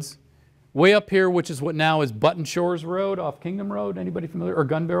Pelton's Woods, way up here, which is what now is Button Shores Road off Kingdom Road. Anybody familiar? Or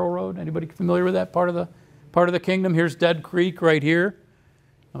Gun Barrel Road? Anybody familiar with that part of the kingdom? Here's Dead Creek right here.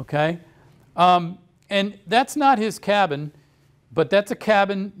 Okay, and that's not his cabin, but that's a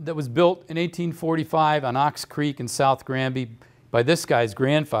cabin that was built in 1845 on Ox Creek in South Granby by this guy's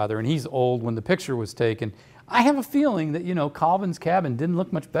grandfather, and he's old when the picture was taken. I have a feeling that, you know, Colvin's cabin didn't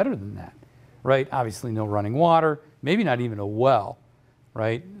look much better than that, right? Obviously no running water, maybe not even a well,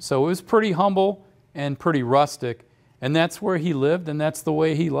 right? So it was pretty humble and pretty rustic, and that's where he lived, and that's the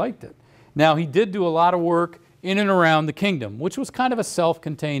way he liked it. Now, he did do a lot of work in and around the kingdom, which was kind of a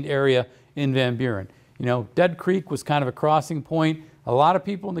self-contained area in Van Buren. You know, Dead Creek was kind of a crossing point. A lot of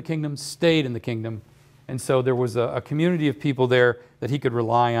people in the kingdom stayed in the kingdom, and so there was a community of people there that he could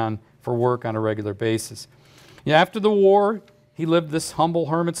rely on for work on a regular basis. You know, after the war, he lived this humble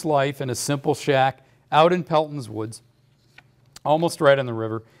hermit's life in a simple shack out in Pelton's Woods, almost right on the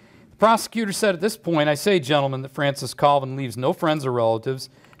river. The prosecutor said at this point, I say, gentlemen, that Francis Colvin leaves no friends or relatives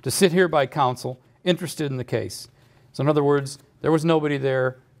to sit here by counsel interested in the case. So in other words, there was nobody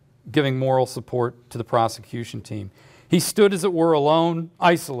there giving moral support to the prosecution team. He stood, as it were, alone,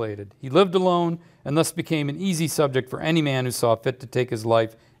 isolated. He lived alone and thus became an easy subject for any man who saw fit to take his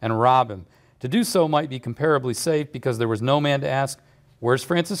life and rob him. To do so might be comparably safe because there was no man to ask, where's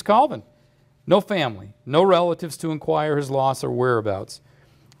Francis Colvin? No family, no relatives to inquire his loss or whereabouts.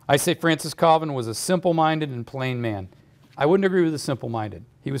 I say Francis Colvin was a simple-minded and plain man. I wouldn't agree with the simple-minded.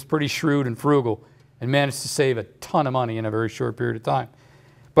 He was pretty shrewd and frugal and managed to save a ton of money in a very short period of time.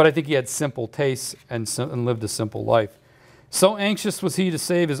 But I think he had simple tastes and lived a simple life. So anxious was he to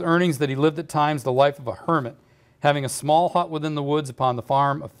save his earnings that he lived at times the life of a hermit, having a small hut within the woods upon the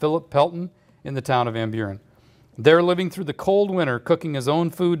farm of Philip Pelton in the town of Van Buren. There, living through the cold winter, cooking his own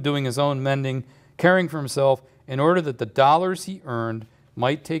food, doing his own mending, caring for himself, in order that the dollars he earned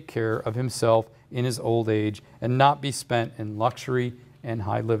might take care of himself in his old age and not be spent in luxury and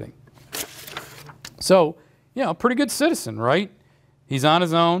high living. So, you know, pretty good citizen, right? He's on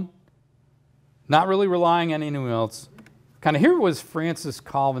his own, not really relying on anyone else. Kind of here was Francis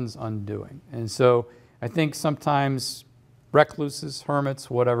Colvin's undoing. And so I think sometimes recluses, hermits,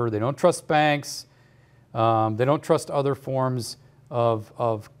 whatever, they don't trust banks. They don't trust other forms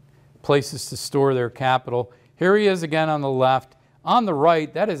of places to store their capital. Here he is again on the left. On the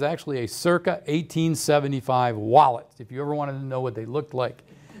right, that is actually a circa 1875 wallet, if you ever wanted to know what they looked like.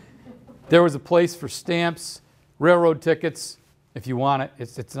 There was a place for stamps, railroad tickets. If you want it,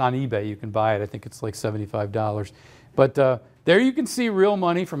 it's on eBay. You can buy it. I think it's like $75. But there you can see real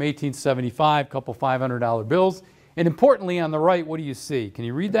money from 1875, a couple $500 bills. And importantly, on the right, what do you see? Can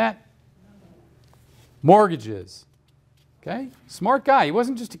you read that? Mortgages. Okay? Smart guy. He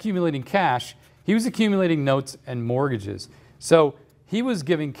wasn't just accumulating cash. He was accumulating notes and mortgages. So he was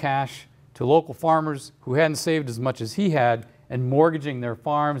giving cash to local farmers who hadn't saved as much as he had and mortgaging their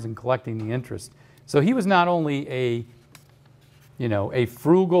farms and collecting the interest. So he was not only a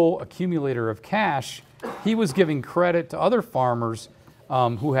frugal accumulator of cash, he was giving credit to other farmers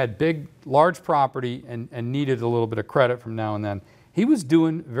who had large property and needed a little bit of credit from now and then. He was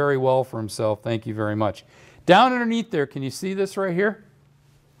doing very well for himself. Thank you very much. Down underneath there, can you see this right here?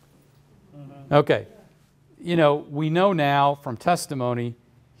 Okay. You know, we know now from testimony,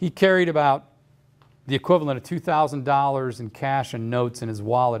 he carried about the equivalent of $2,000 in cash and notes in his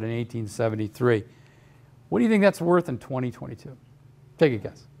wallet in 1873. What do you think that's worth in 2022? Take a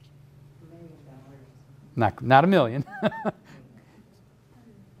guess. Not $1 million.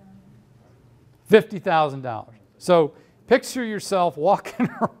 $50,000. So picture yourself walking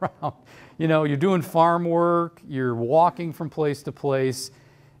around. You know, you're doing farm work, you're walking from place to place,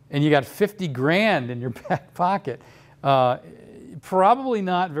 and you got 50 grand in your back pocket. Probably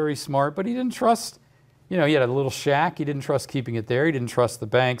not very smart, but he didn't trust, you know, he had a little shack. He didn't trust keeping it there. He didn't trust the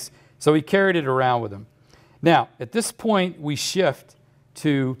banks. So he carried it around with him. Now, at this point, we shift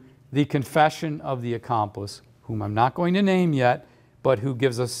to the confession of the accomplice, whom I'm not going to name yet, but who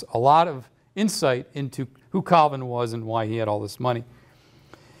gives us a lot of insight into who Calvin was and why he had all this money.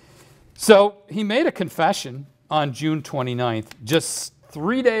 So he made a confession on June 29th, just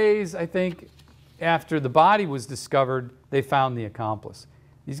 3 days, I think, after the body was discovered, they found the accomplice.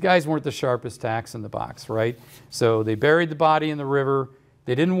 These guys weren't the sharpest tacks in the box, right? So they buried the body in the river.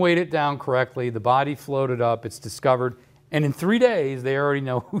 They didn't weight it down correctly. The body floated up. It's discovered. And in 3 days, they already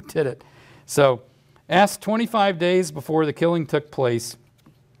know who did it. So asked 25 days before the killing took place,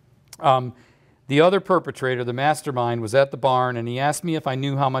 the other perpetrator, the mastermind, was at the barn, and he asked me if I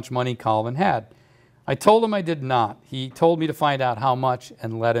knew how much money Calvin had. I told him I did not. He told me to find out how much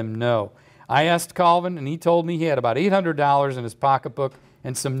and let him know. I asked Calvin, and he told me he had about $800 in his pocketbook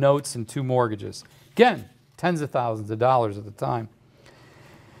and some notes and 2 mortgages. Again, tens of thousands of dollars at the time.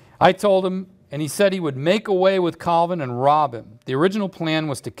 I told him, and he said he would make away with Calvin and rob him. The original plan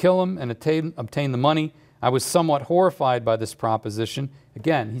was to kill him and obtain the money. I was somewhat horrified by this proposition.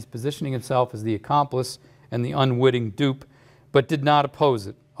 Again, he's positioning himself as the accomplice and the unwitting dupe, but did not oppose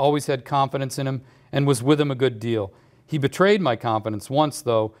it. Always had confidence in him and was with him a good deal. He betrayed my confidence once,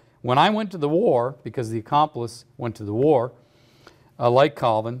 though. When I went to the war, because the accomplice went to the war, like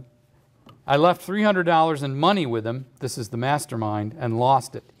Calvin, I left $300 in money with him, this is the mastermind, and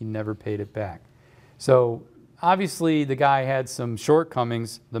lost it. He never paid it back. So obviously the guy had some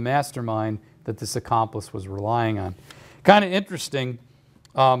shortcomings, the mastermind, that this accomplice was relying on. Kind of interesting,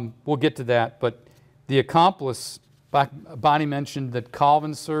 we'll get to that, but the accomplice, Bonnie mentioned that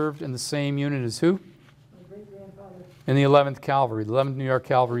Calvin served in the same unit as who? My great-grandfather. In the 11th Cavalry, the 11th New York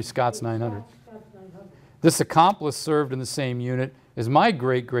Cavalry, Scots 900. Scott's 900. This accomplice served in the same unit as my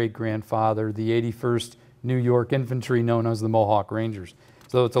great-great-grandfather, the 81st New York Infantry, known as the Mohawk Rangers.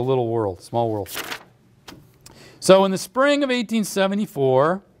 So it's a little world, small world. So in the spring of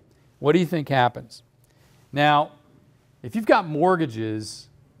 1874, what do you think happens? Now, if you've got mortgages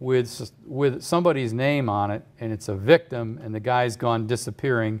with somebody's name on it, and it's a victim, and the guy's gone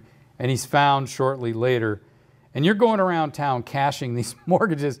disappearing, and he's found shortly later, and you're going around town cashing these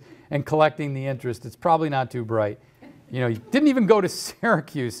mortgages and collecting the interest, it's probably not too bright. You know, he didn't even go to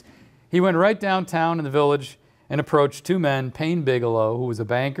Syracuse. He went right downtown in the village and approached 2 men, Payne Bigelow, who was a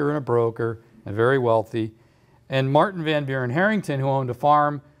banker and a broker and very wealthy, and Martin Van Buren Harrington, who owned a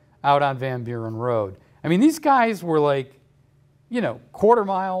farm out on Van Buren Road. I mean, these guys were like, you know, quarter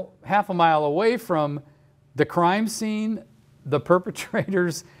mile, half a mile away from the crime scene, the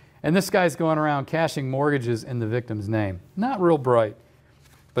perpetrators, and this guy's going around cashing mortgages in the victim's name. Not real bright.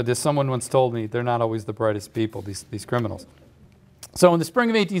 But as someone once told me, they're not always the brightest people, these criminals. So in the spring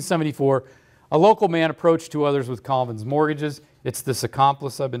of 1874, a local man approached 2 others with Calvin's mortgages. It's this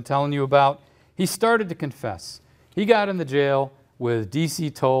accomplice I've been telling you about. He started to confess. He got in the jail with D.C.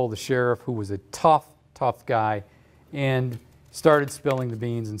 Toll, the sheriff, who was a tough, tough guy, and started spilling the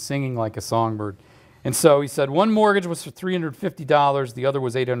beans and singing like a songbird. And so he said one mortgage was for $350, the other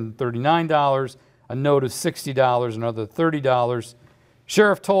was $839, a note of $60, another $30.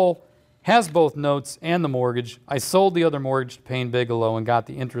 Sheriff Toll has both notes and the mortgage. I sold the other mortgage to Payne Bigelow and got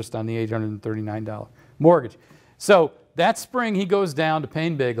the interest on the $839 mortgage. So that spring, he goes down to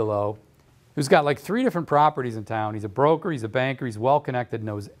Payne Bigelow, who's got like 3 different properties in town. He's a broker, he's a banker, he's well-connected,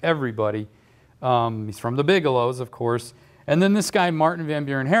 knows everybody. He's from the Bigelows, of course. And then this guy, Martin Van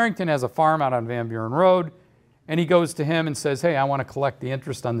Buren Harrington, has a farm out on Van Buren Road, and he goes to him and says, hey, I want to collect the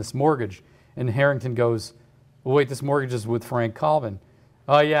interest on this mortgage. And Harrington goes, well, wait, this mortgage is with Frank Colvin.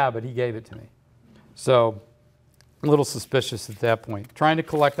 Oh, yeah, but he gave it to me. So a little suspicious at that point, trying to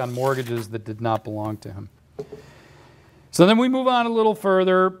collect on mortgages that did not belong to him. So then we move on a little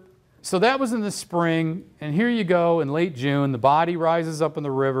further. So that was in the spring, and here you go in late June. The body rises up in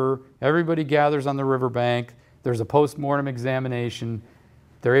the river. Everybody gathers on the riverbank. There's a post-mortem examination.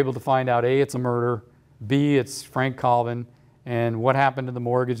 They're able to find out, A, it's a murder, B, it's Frank Colvin, and what happened to the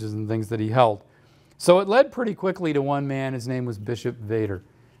mortgages and things that he held. So it led pretty quickly to one man. His name was Bishop Vader.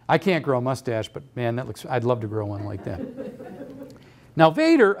 I can't grow a mustache, but man, I'd love to grow one like that. Now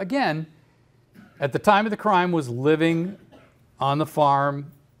Vader, again, at the time of the crime was living on the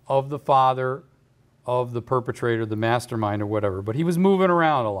farm of the father of the perpetrator, the mastermind or whatever, but he was moving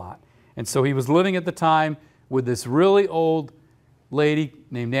around a lot. And so he was living at the time with this really old lady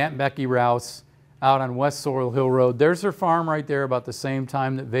named Aunt Becky Rouse out on West Sorrel Hill Road. There's her farm right there about the same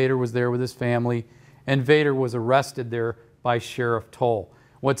time that Vader was there with his family, and Vader was arrested there by Sheriff Toll.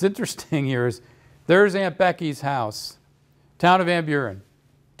 What's interesting here is there's Aunt Becky's house, town of Van Buren,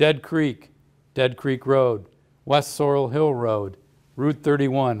 Dead Creek Road, West Sorrel Hill Road, Route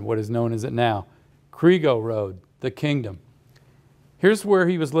 31, what is known as it now, Crego Road, the Kingdom. Here's where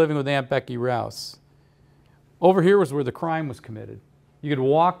he was living with Aunt Becky Rouse. Over here was where the crime was committed. You could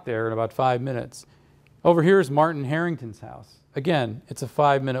walk there in about 5 minutes. Over here is Martin Harrington's house. Again, it's a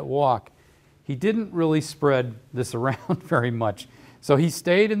 5-minute walk. He didn't really spread this around very much. So he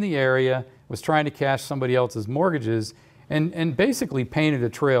stayed in the area, was trying to cash somebody else's mortgages, and basically painted a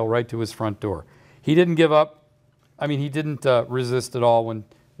trail right to his front door. He didn't give up. I mean, he didn't resist at all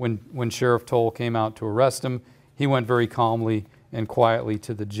when Sheriff Toll came out to arrest him. He went very calmly and quietly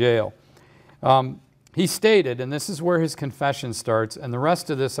to the jail. He stated, and this is where his confession starts, and the rest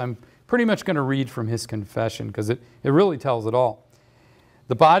of this I'm pretty much going to read from his confession because it really tells it all.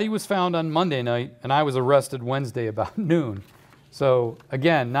 The body was found on Monday night, and I was arrested Wednesday about noon. So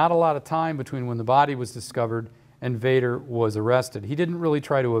again, not a lot of time between when the body was discovered and Vader was arrested. He didn't really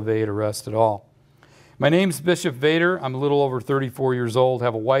try to evade arrest at all. My name's Bishop Vader. I'm a little over 34 years old,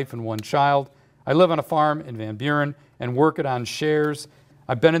 have a wife and 1 child. I live on a farm in Van Buren and work it on shares.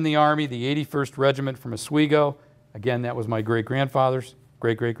 I've been in the Army, the 81st Regiment from Oswego. Again, that was my great-grandfather's,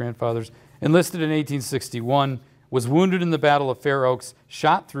 great-great-grandfather's. Enlisted in 1861, was wounded in the Battle of Fair Oaks,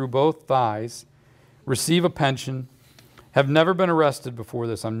 shot through both thighs, receive a pension, have never been arrested before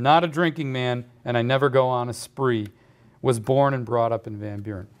this. I'm not a drinking man, and I never go on a spree. Was born and brought up in Van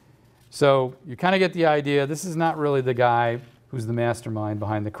Buren. So you kind of get the idea. This is not really the guy who's the mastermind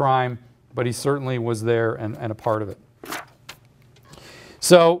behind the crime, but he certainly was there and a part of it.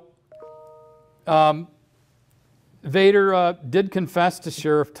 So Vader did confess to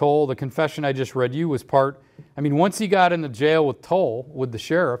Sheriff Toll. The confession I just read you was once he got into jail with Toll, with the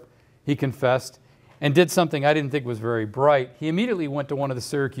sheriff, he confessed and did something I didn't think was very bright. He immediately went to one of the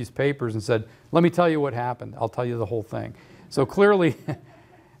Syracuse papers and said, let me tell you what happened. I'll tell you the whole thing. So clearly,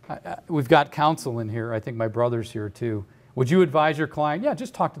 we've got counsel in here. I think my brother's here too. Would you advise your client? Yeah,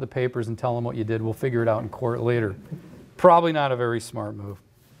 just talk to the papers and tell them what you did. We'll figure it out in court later. Probably not a very smart move.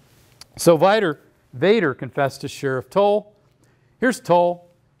 So Vader confessed to Sheriff Toll. Here's Toll.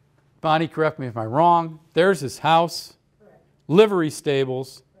 Bonnie, correct me if I'm wrong. There's his house, livery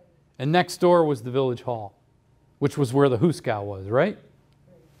stables, and next door was the village hall, which was where the hoosegow was, right?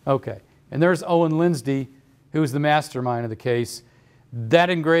 Okay. And there's Owen Lindsay, who was the mastermind of the case.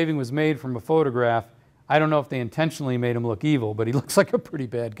 That engraving was made from a photograph. I don't know if they intentionally made him look evil, but he looks like a pretty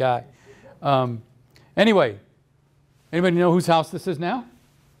bad guy. Anyway, anybody know whose house this is now?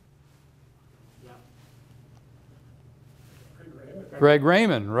 Greg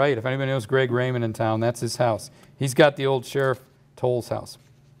Raymond, right. If anybody knows Greg Raymond in town, that's his house. He's got the old Sheriff Toll's house.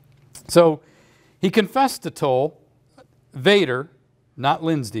 So he confessed to Toll, Vader, not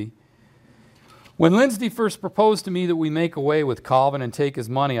Lindsay. When Lindsay first proposed to me that we make away with Colvin and take his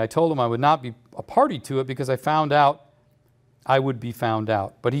money, I told him I would not be a party to it because I found out I would be found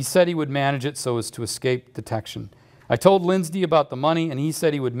out. But he said he would manage it so as to escape detection. I told Lindsay about the money, and he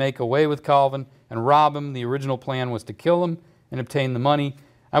said he would make away with Colvin and rob him. The original plan was to kill him and obtain the money.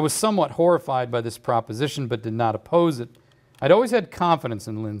 I was somewhat horrified by this proposition, but did not oppose it. I'd always had confidence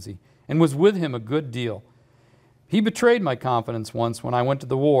in Lindsay and was with him a good deal. He betrayed my confidence once when I went to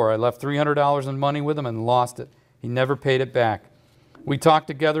the war. I left $300 in money with him and lost it. He never paid it back. We talked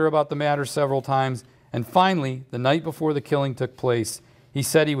together about the matter several times, and finally, the night before the killing took place, he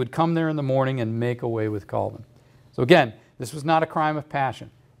said he would come there in the morning and make away with Colvin. So again, this was not a crime of passion.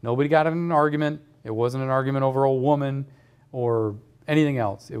 Nobody got in an argument. It wasn't an argument over a woman or anything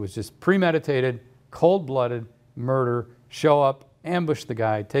else. It was just premeditated, cold-blooded murder. Show up, ambush the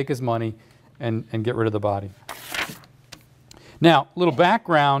guy, take his money, and get rid of the body. Now, a little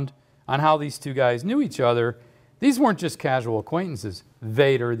background on how these two guys knew each other. These weren't just casual acquaintances.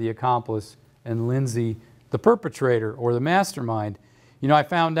 Vader, the accomplice, and Lindsay, the perpetrator or the mastermind. You know, I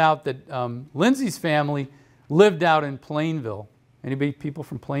found out that Lindsay's family lived out in Plainville. Anybody, people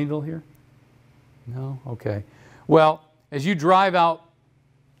from Plainville here? No? Okay. Well, as you drive out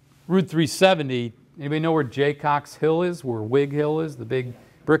Route 370, anybody know where Jaycox Hill is, where Whig Hill is, the big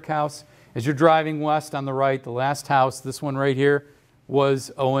brick house? As you're driving west on the right, the last house, this one right here,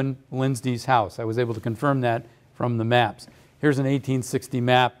 was Owen Lindsay's house. I was able to confirm that from the maps. Here's an 1860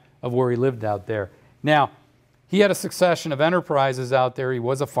 map of where he lived out there. Now, he had a succession of enterprises out there. He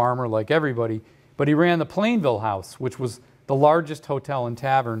was a farmer like everybody, but he ran the Plainville House, which was the largest hotel and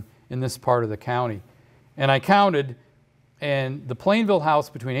tavern in this part of the county. And I counted, and the Plainville House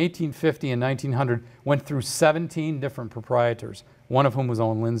between 1850 and 1900 went through 17 different proprietors, one of whom was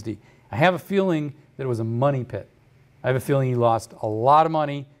Owen Lindsay. I have a feeling that it was a money pit. I have a feeling he lost a lot of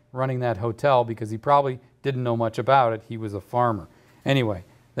money running that hotel because he probably didn't know much about it. He was a farmer. Anyway,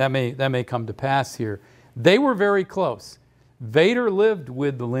 that may come to pass here. They were very close. Vader lived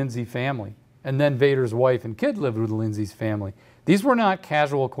with the Lindsay family, and then Vader's wife and kid lived with the Lindsay's family. These were not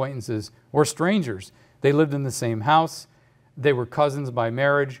casual acquaintances or strangers. They lived in the same house. They were cousins by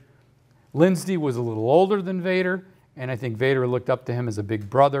marriage. Lindsay was a little older than Vader, and I think Vader looked up to him as a big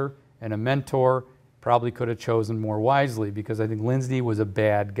brother and a mentor. Probably could have chosen more wisely because I think Lindsay was a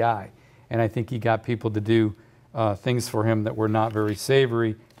bad guy. And I think he got people to do things for him that were not very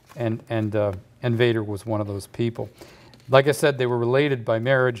savory, and Vader was one of those people. Like I said, they were related by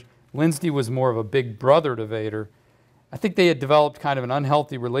marriage. Lindsay was more of a big brother to Vader. I think they had developed kind of an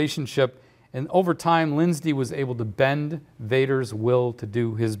unhealthy relationship, and over time, Lindsay was able to bend Vader's will to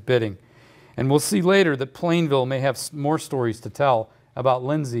do his bidding. And we'll see later that Plainville may have more stories to tell about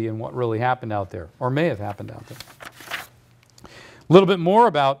Lindsay and what really happened out there, or may have happened out there. A little bit more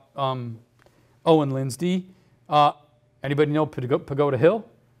about Owen Lindsay. Anybody know Pagoda Hill?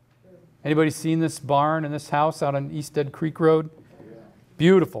 Anybody seen this barn and this house out on East Dead Creek Road?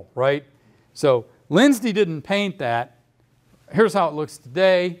 Beautiful, right? So Lindsay didn't paint that. Here's how it looks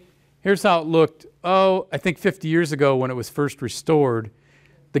today. Here's how it looked, I think 50 years ago when it was first restored.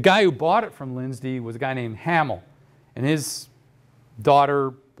 The guy who bought it from Lindsay was a guy named Hamill, and his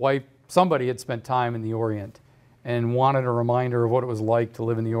daughter, wife, somebody had spent time in the Orient and wanted a reminder of what it was like to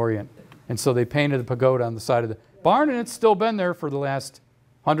live in the Orient. And so they painted the pagoda on the side of the barn, and it's still been there for the last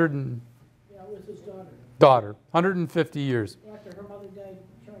 150 years. After her mother died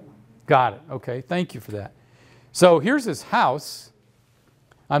in China. Got it. Okay, thank you for that. So here's his house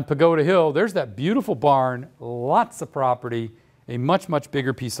on Pagoda Hill. There's that beautiful barn, lots of property, a much, much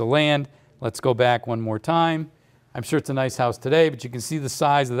bigger piece of land. Let's go back one more time. I'm sure it's a nice house today, but you can see the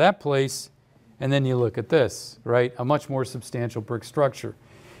size of that place, and then you look at this, right? A much more substantial brick structure.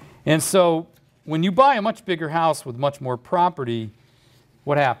 And so when you buy a much bigger house with much more property,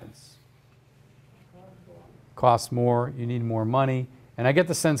 what happens? Costs more, you need more money. And I get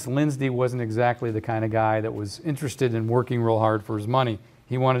the sense Lindsay wasn't exactly the kind of guy that was interested in working real hard for his money.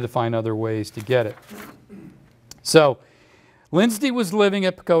 He wanted to find other ways to get it. So Lindsay was living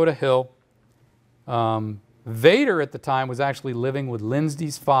at Pagoda Hill. Vader at the time was actually living with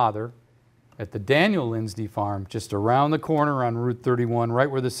Lindsay's father at the Daniel Lindsay farm just around the corner on Route 31, right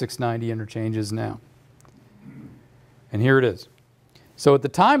where the 690 interchange is now. And here it is. So at the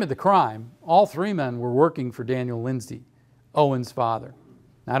time of the crime, all three men were working for Daniel Lindsay, Owen's father.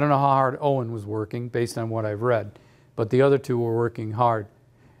 Now, I don't know how hard Owen was working based on what I've read, but the other two were working hard.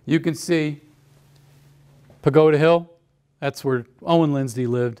 You can see Pagoda Hill, that's where Owen Lindsay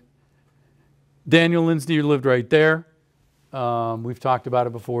lived. Daniel Lindsay lived right there. We've talked about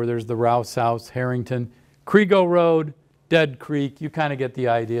it before. There's the Rouse House, Harrington. Crego Road, Dead Creek. You kind of get the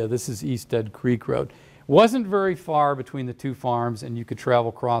idea. This is East Dead Creek Road. Wasn't very far between the two farms, and you could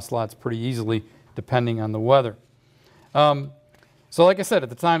travel cross lots pretty easily depending on the weather. So like I said, at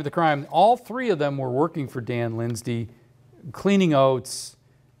the time of the crime, all three of them were working for Dan Lindsay, cleaning oats,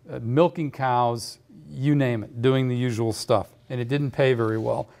 milking cows, you name it, doing the usual stuff. And it didn't pay very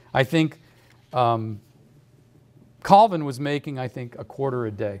well. I think Colvin was making, I think, $0.25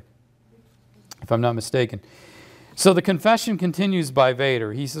 a day, if I'm not mistaken. So the confession continues by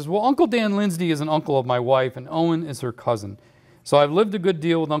Vader. He says, well, Uncle Dan Lindsay is an uncle of my wife, and Owen is her cousin. So I've lived a good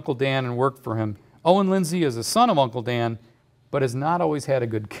deal with Uncle Dan and worked for him. Owen Lindsay is a son of Uncle Dan, but has not always had a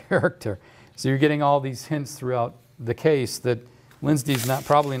good character. So you're getting all these hints throughout the case that Lindsay's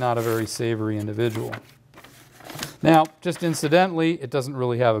probably not a very savory individual. Now, just incidentally, it doesn't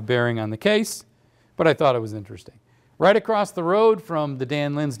really have a bearing on the case, but I thought it was interesting. Right across the road from the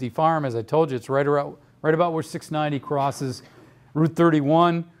Dan Lindsay farm, as I told you, it's right about where 690 crosses Route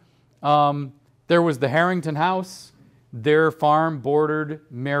 31. There was the Harrington house. Their farm bordered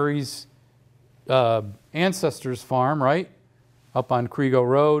Mary's ancestors' farm, right? Up on Crego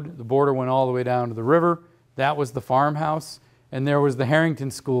Road. The border went all the way down to the river. That was the farmhouse. And there was the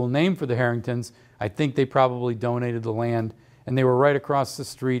Harrington School, named for the Harringtons. I think they probably donated the land. And they were right across the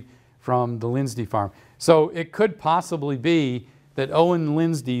street from the Lindsay farm. So it could possibly be that Owen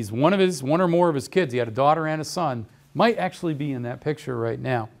Lindsay's, one or more of his kids, he had a daughter and a son, might actually be in that picture right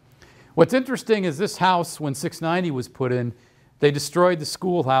now. What's interesting is this house, when 690 was put in, they destroyed the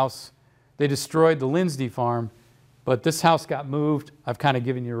schoolhouse, they destroyed the Lindsay farm, but this house got moved. I've kind of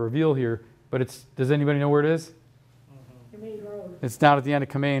given you a reveal here, but does anybody know where it is? Main Road. It's down at the end of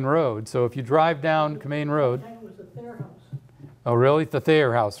Kamain Road. So if you drive down Kamain Road. That was the Thayer house. Oh, really? The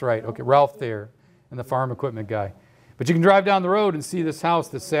Thayer house, right. Okay, Ralph Thayer and the farm equipment guy. But you can drive down the road and see this house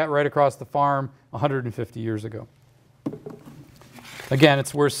that sat right across the farm 150 years ago. Again,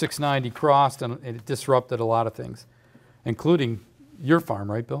 it's where 690 crossed, and it disrupted a lot of things, including your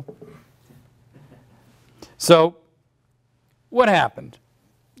farm, right, Bill? So what happened?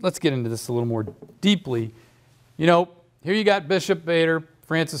 Let's get into this a little more deeply. You know, here you got Bishop Vader,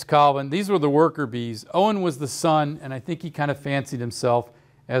 Francis Calvin. These were the worker bees. Owen was the son, and I think he kind of fancied himself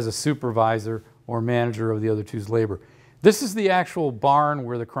as a supervisor or manager of the other two's labor. This is the actual barn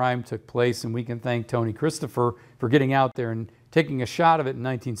where the crime took place, and we can thank Tony Christopher for getting out there and taking a shot of it in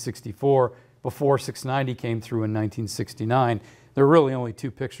 1964 before 690 came through in 1969. There are really only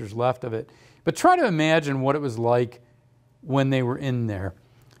 2 pictures left of it. But try to imagine what it was like when they were in there.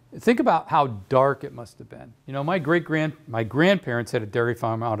 Think about how dark it must have been. You know, my grandparents had a dairy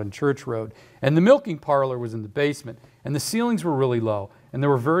farm out on Church Road, and the milking parlor was in the basement, and the ceilings were really low, and there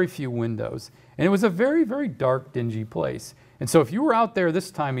were very few windows. And it was a very, very dark, dingy place. And so if you were out there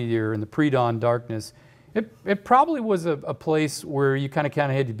this time of year in the pre-dawn darkness, it probably was a place where you kind of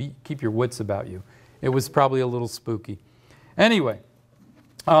had to keep your wits about you. It was probably a little spooky. Anyway,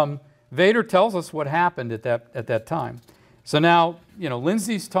 Vader tells us what happened at that time. So now, you know,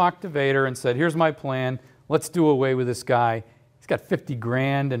 Lindsay's talked to Vader and said, here's my plan. Let's do away with this guy. He's got 50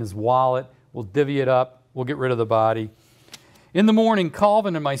 grand in his wallet. We'll divvy it up. We'll get rid of the body. In the morning,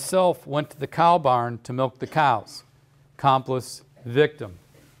 Calvin and myself went to the cow barn to milk the cows. Accomplice, victim.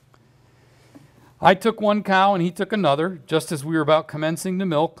 I took one cow and he took another. Just as we were about commencing to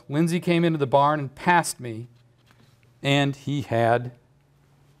milk, Lindsay came into the barn and passed me. And he had,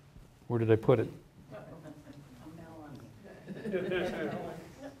 where did I put it?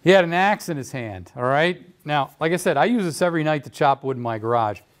 He had an axe in his hand, all right? Now, like I said, I use this every night to chop wood in my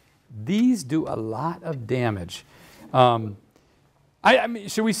garage. These do a lot of damage. I mean,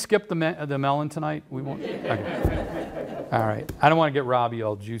 should we skip the melon tonight? We won't? Okay. All right. I don't want to get Robbie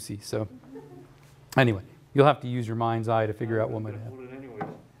all juicy, so anyway, you'll have to use your mind's eye to figure out what might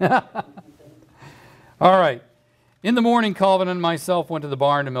happen. All right. In the morning, Calvin and myself went to the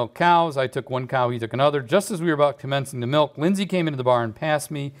barn to milk cows. I took one cow, he took another. Just as we were about commencing to milk, Lindsay came into the barn and passed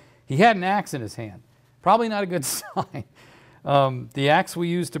me. He had an axe in his hand. Probably not a good sign. The axe we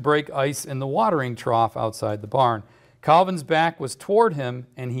used to break ice in the watering trough outside the barn. Calvin's back was toward him,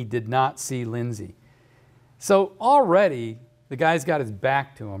 and he did not see Lindsay. So already, the guy's got his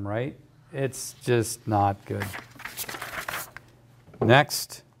back to him, right? It's just not good.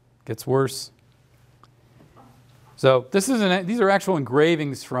 Next, gets worse. So these are actual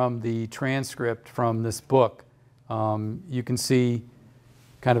engravings from the transcript from this book. You can see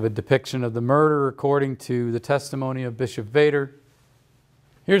kind of a depiction of the murder according to the testimony of Bishop Vader.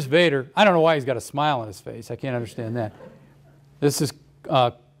 Here's Vader. I don't know why he's got a smile on his face. I can't understand that. This is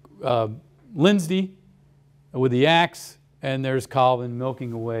Lindsay with the axe, and there's Calvin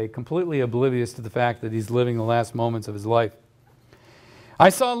milking away, completely oblivious to the fact that he's living the last moments of his life. I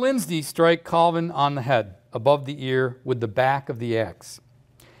saw Lindsay strike Calvin on the head, above the ear, with the back of the axe.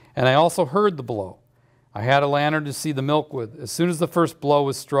 And I also heard the blow. I had a lantern to see the milk with. As soon as the first blow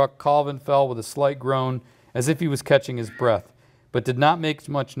was struck, Calvin fell with a slight groan, as if he was catching his breath, but did not make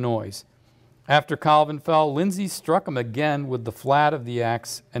much noise. After Calvin fell, Lindsay struck him again with the flat of the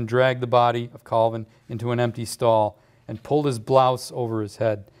axe and dragged the body of Calvin into an empty stall and pulled his blouse over his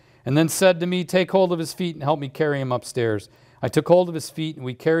head. and then said to me, take hold of his feet and help me carry him upstairs. I took hold of his feet, and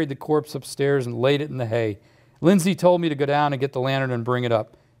we carried the corpse upstairs and laid it in the hay. Lindsay told me to go down and get the lantern and bring it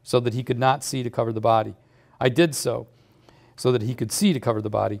up so that he could not see to cover the body. I did so that he could see to cover the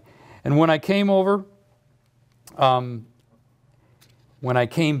body. And when I came over, when I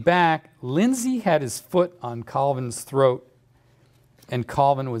came back, Lindsay had his foot on Calvin's throat, and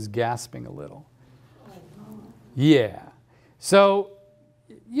Calvin was gasping a little. Yeah. So,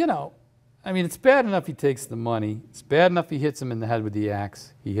 you know, I mean, it's bad enough he takes the money. It's bad enough he hits him in the head with the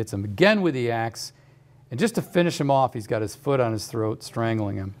axe. He hits him again with the axe. And just to finish him off, he's got his foot on his throat,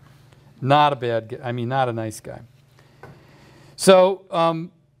 strangling him. Not a bad guy. I mean, not a nice guy. So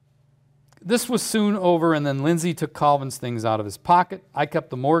this was soon over, and then Lindsay took Calvin's things out of his pocket. I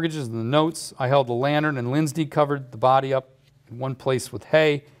kept the mortgages and the notes. I held the lantern, and Lindsay covered the body up in one place with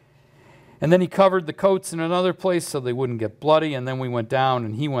hay. And then he covered the coats in another place so they wouldn't get bloody. And then we went down,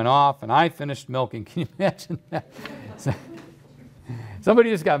 and he went off, and I finished milking. Can you imagine that? Somebody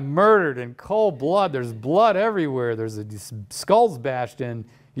just got murdered in cold blood. There's blood everywhere. There's skulls bashed in.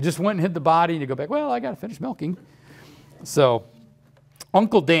 You just went and hid the body, and you go back, well, I got to finish milking. So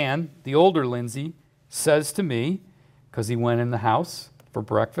Uncle Dan, the older Lindsay, says to me, because he went in the house for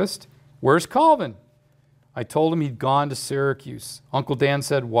breakfast, where's Calvin? I told him he'd gone to Syracuse. Uncle Dan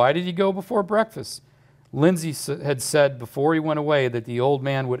said, why did he go before breakfast? Lindsay had said before he went away that the old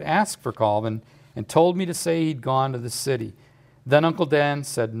man would ask for Calvin and told me to say he'd gone to the city. Then Uncle Dan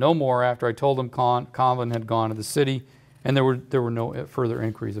said no more after I told him Calvin had gone to the city, and there were no further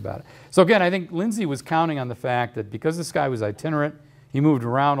inquiries about it. So again, I think Lindsay was counting on the fact that because this guy was itinerant, he moved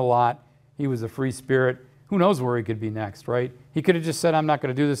around a lot, he was a free spirit, who knows where he could be next, right? He could have just said, I'm not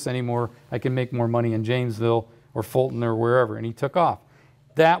going to do this anymore. I can make more money in Jamesville or Fulton or wherever, and he took off.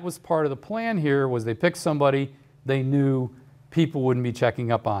 That was part of the plan here, was they picked somebody they knew people wouldn't be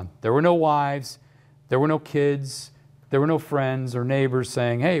checking up on. There were no wives, there were no kids, there were no friends or neighbors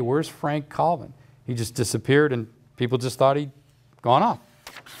saying, hey, where's Frank Calvin? He just disappeared, and people just thought he'd gone off.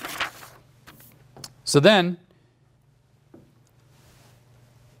 So then,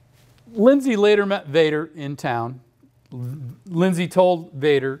 Lindsay later met Vader in town. Lindsay told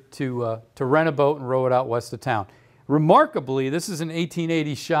Vader to rent a boat and row it out west of town. Remarkably, this is an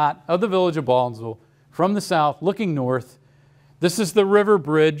 1880 shot of the village of Baldwinsville from the south, looking north. This is the river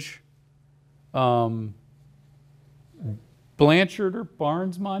bridge. Blanchard or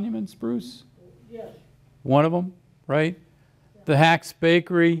Barnes monuments, Bruce? Yes. One of them, right? The Hacks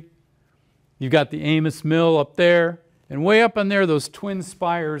Bakery. You've got the Amos Mill up there. And way up on there, those twin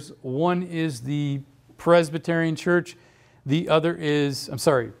spires, one is the Presbyterian Church. The other is, I'm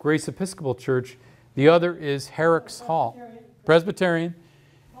sorry, Grace Episcopal Church. The other is Herrick's Hall. Presbyterian.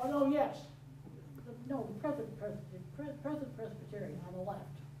 Oh, no, yes. No, the present Presbyterian on the left.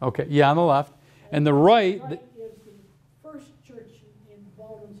 Okay, yeah, on the left. And the right... Right is the first church in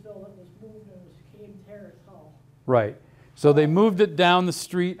Baldwinsville that was moved and became Herrick's Hall. Right. So they moved it down the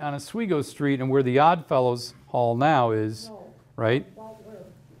street on Oswego Street, and where the Oddfellows Hall now is, No, right? about where?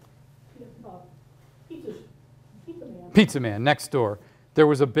 Pizza Man. Pizza Man, next door. There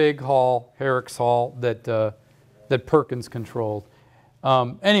was a big hall, Herrick's Hall, that Perkins controlled.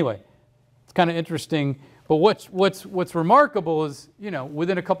 Anyway, it's kind of interesting. But what's remarkable is, you know,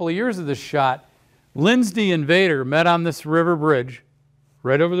 within a couple of years of this shot, Lindsay and Vader met on this river bridge,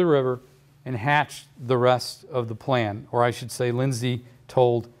 right over the river, and hatched the rest of the plan. Or I should say, Lindsay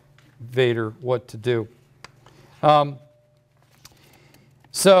told Vader what to do. I'm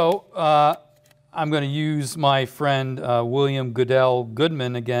going to use my friend William Goodell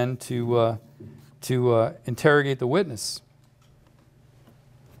Goodman again to interrogate the witness.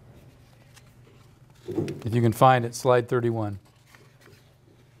 If you can find it, slide 31.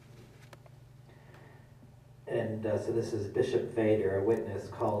 And so this is Bishop Vader, a witness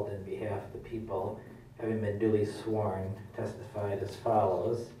called in behalf of the people, having been duly sworn, testified as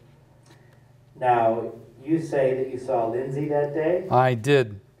follows. Now, you say that you saw Lindsay that day? I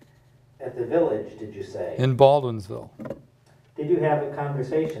did. At the village, did you say? In Baldwinsville. Did you have a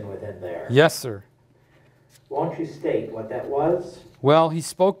conversation with him there? Yes, sir. Won't you state what that was? Well, he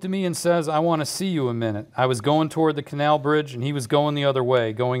spoke to me and says, I want to see you a minute. I was going toward the canal bridge, and he was going the other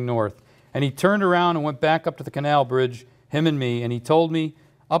way, going north. And he turned around and went back up to the canal bridge, him and me, and he told me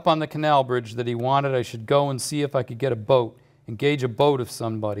up on the canal bridge that he wanted I should go and see if I could get a boat, engage a boat of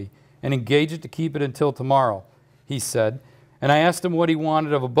somebody, and engage it to keep it until tomorrow, he said. And I asked him what he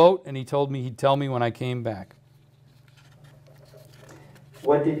wanted of a boat, and he told me he'd tell me when I came back.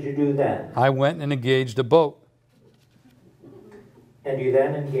 What did you do then? I went and engaged a boat. And you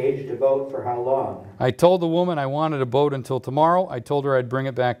then engaged a boat for how long? I told the woman I wanted a boat until tomorrow. I told her I'd bring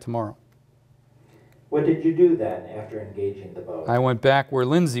it back tomorrow. What did you do then after engaging the boat? I went back where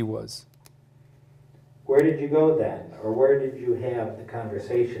Lindsay was. Where did you go then? Or where did you have the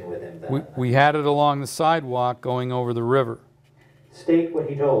conversation with him then? We had it along the sidewalk going over the river. State what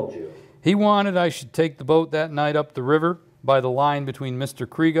he told you. He wanted I should take the boat that night up the river by the line between Mr.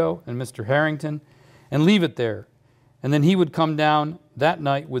 Krigo and Mr. Harrington and leave it there. And then he would come down that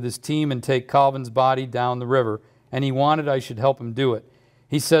night with his team and take Calvin's body down the river, and he wanted I should help him do it.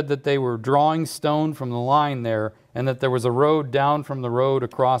 He said that they were drawing stone from the line there and that there was a road down from the road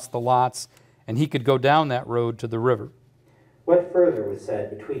across the lots, and he could go down that road to the river. What further was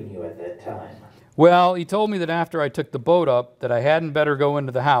said between you at that time? Well, he told me that after I took the boat up that I hadn't better go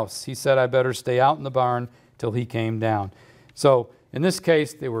into the house. He said I better stay out in the barn till he came down. So in this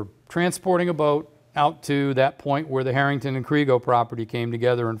case, they were transporting a boat out to that point where the Harrington and Krigo property came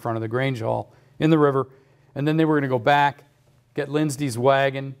together in front of the Grange Hall in the river, and then they were going to go back, get Lindsay's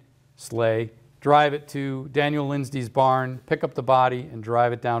wagon, sleigh, drive it to Daniel Lindsay's barn, pick up the body, and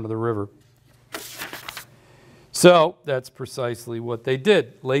drive it down to the river. So that's precisely what they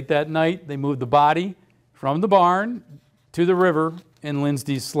did. Late that night, they moved the body from the barn to the river in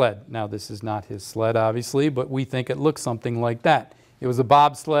Lindsay's sled. Now, this is not his sled, obviously, but we think it looks something like that. It was a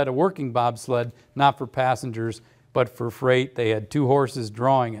bobsled, a working bobsled, not for passengers, but for freight. They had 2 horses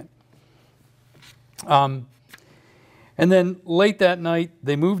drawing it. And then late that night,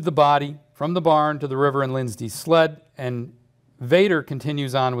 they moved the body from the barn to the river in Lindsay's sled, and Vader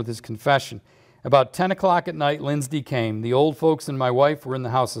continues on with his confession. About 10 o'clock at night, Lindsay came. The old folks and my wife were in the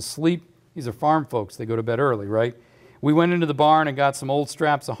house asleep. These are farm folks. They go to bed early, right? We went into the barn and got some old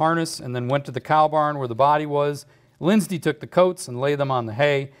straps of harness and then went to the cow barn where the body was. Lindsay took the coats and laid them on the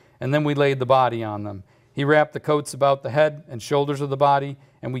hay, and then we laid the body on them. He wrapped the coats about the head and shoulders of the body,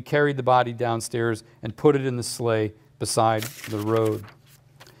 and we carried the body downstairs and put it in the sleigh beside the road.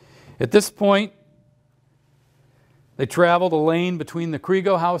 At this point, they traveled a lane between the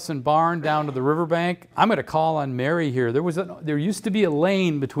Krigo house and barn down to the riverbank. I'm going to call on Mary here. There used to be a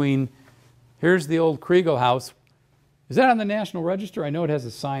lane between, here's the old Krigo house. Is that on the National Register? I know it has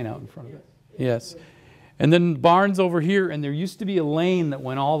a sign out in front of it. Yes. And then barns over here, and there used to be a lane that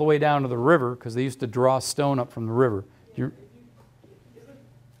went all the way down to the river because they used to draw stone up from the river. It was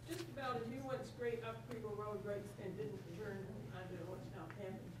just about as you went straight up Krigo Road, right, and didn't turn onto what's now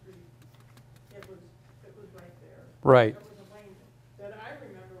Hampton Street. It was right there. Right. There was a lane that I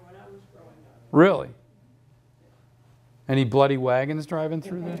remember when I was growing up. Really? Any bloody wagons driving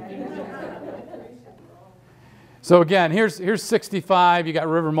through there? So again, here's 65. You got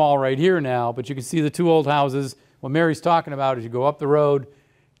River Mall right here now, but you can see the 2 old houses. What Mary's talking about is you go up the road,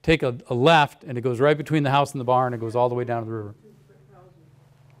 take a left, and it goes right between the house and the barn. It goes all the way down to the river.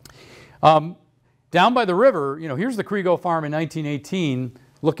 Down by the river, you know, here's the Krigo farm in 1918,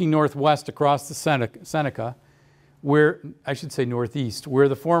 looking northwest across the Seneca, where, I should say northeast, where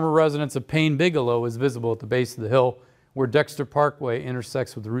the former residence of Payne Bigelow is visible at the base of the hill, where Dexter Parkway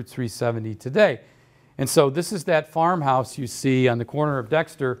intersects with Route 370 today. And so this is that farmhouse you see on the corner of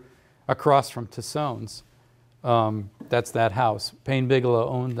Dexter across from Tissone's. That's that house. Payne Bigelow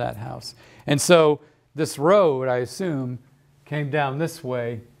owned that house. And so this road, I assume, came down this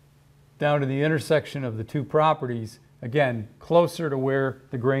way, down to the intersection of the 2 properties, again, closer to where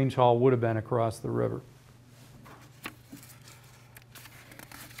the Grange Hall would have been across the river.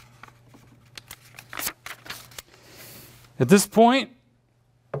 At this point,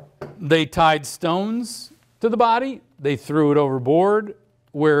 they tied stones to the body. They threw it overboard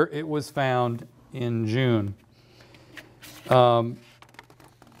where it was found in June.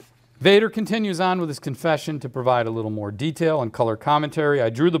 Vader continues on with his confession to provide a little more detail and color commentary.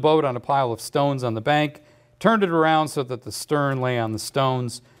 I drew the boat on a pile of stones on the bank, turned it around so that the stern lay on the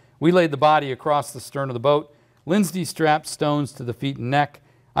stones. We laid the body across the stern of the boat. Lindsay strapped stones to the feet and neck.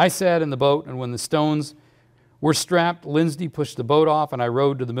 I sat in the boat, and when the stones were strapped, Lindsay pushed the boat off, and I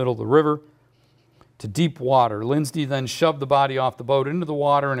rowed to the middle of the river to deep water. Lindsay then shoved the body off the boat into the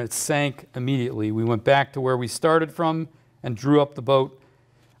water, and it sank immediately. We went back to where we started from and drew up the boat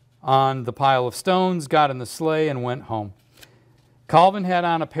on the pile of stones, got in the sleigh, and went home. Calvin had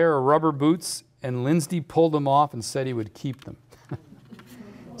on a pair of rubber boots, and Lindsay pulled them off and said he would keep them.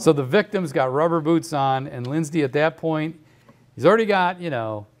 So the victims got rubber boots on, and Lindsay at that point, he's already got, you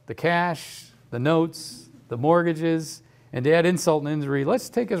know, the cash, the notes, the mortgages, and to add insult and injury, let's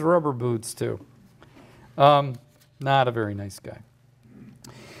take his rubber boots too. Not a very nice guy.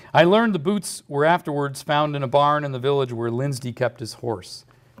 I learned the boots were afterwards found in a barn in the village where Lindsay kept his horse.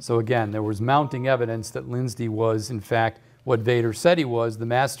 So again, there was mounting evidence that Lindsay was, in fact, what Vader said he was, the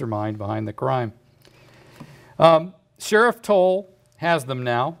mastermind behind the crime. Sheriff Toll has them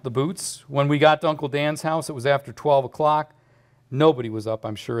now, the boots. When we got to Uncle Dan's house, it was after 12 o'clock. Nobody was up,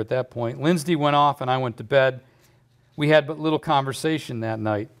 I'm sure, at that point. Lindsay went off and I went to bed. We had but little conversation that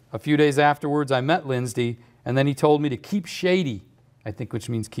night. A few days afterwards, I met Lindsay, and then he told me to keep shady, I think, which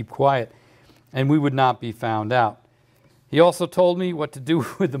means keep quiet, and we would not be found out. He also told me what to do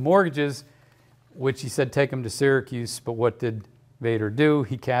with the mortgages, which he said take them to Syracuse, but what did Vader do?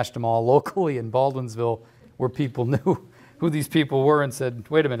 He cashed them all locally in Baldwinsville, where people knew who these people were and said,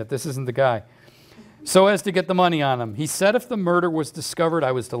 wait a minute, this isn't the guy. So as to get the money on him. He said if the murder was discovered,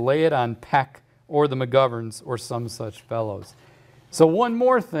 I was to lay it on Peck or the McGoverns or some such fellows. So one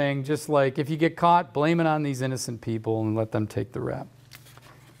more thing, just like if you get caught, blame it on these innocent people and let them take the rap.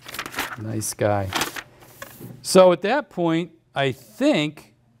 Nice guy. So at that point, I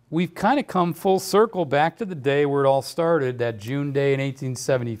think we've kind of come full circle back to the day where it all started, that June day in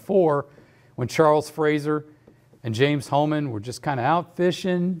 1874, when Charles Fraser and James Holman were just kind of out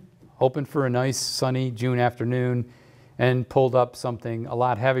fishing, hoping for a nice sunny June afternoon, and pulled up something a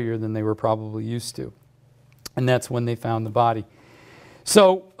lot heavier than they were probably used to. And that's when they found the body.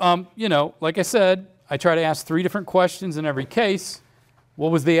 So, you know, like I said, I try to ask 3 different questions in every case.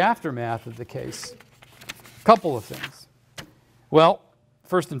 What was the aftermath of the case? A couple of things. Well,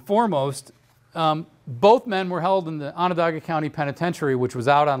 first and foremost, both men were held in the Onondaga County Penitentiary, which was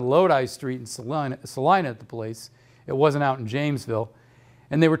out on Lodi Street in Salina at the place. It wasn't out in Jamesville.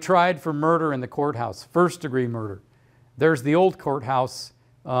 And they were tried for murder in the courthouse, first-degree murder. There's the old courthouse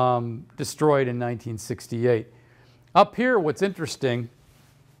destroyed in 1968. Up here, what's interesting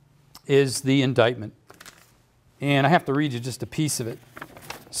is the indictment. And I have to read you just a piece of it.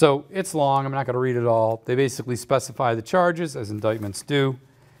 So it's long. I'm not going to read it all. They basically specify the charges, as indictments do.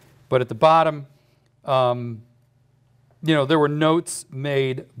 But at the bottom, you know, there were notes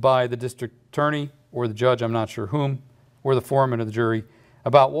made by the district attorney or the judge, I'm not sure whom, or the foreman of the jury,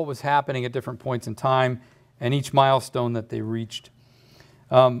 about what was happening at different points in time and each milestone that they reached.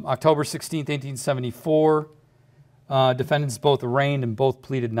 October 16th, 1874, defendants both arraigned and both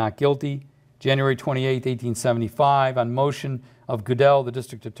pleaded not guilty. January 28th, 1875, on motion of Goodell, the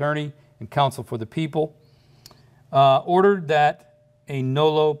district attorney and counsel for the people, ordered that a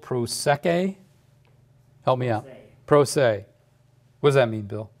nolo prosequi, help me out, pro se. What does that mean,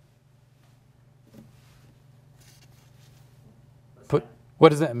 Bill? What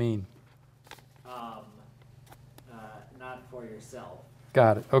does that mean? Not for yourself.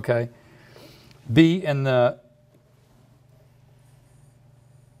 Got it, okay. B and the,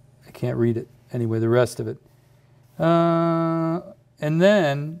 I can't read it. Anyway, the rest of it. And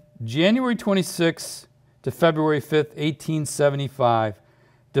then January 26th to February 5th, 1875,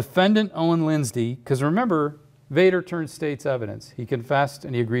 defendant Owen Lindsay, because remember, Vader turned state's evidence. He confessed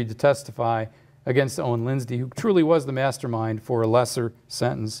and he agreed to testify against Owen Lindsay, who truly was the mastermind for a lesser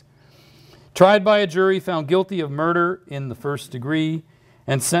sentence. Tried by a jury, found guilty of murder in the first degree,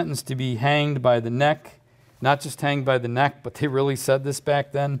 and sentenced to be hanged by the neck. Not just hanged by the neck, but they really said this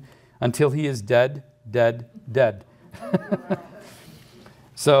back then, until he is dead, dead, dead.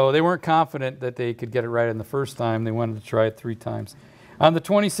 So they weren't confident that they could get it right in the first time. They wanted to try it 3 times. On the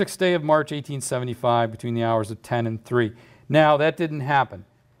 26th day of March, 1875, between the hours of 10 and 3. Now, that didn't happen.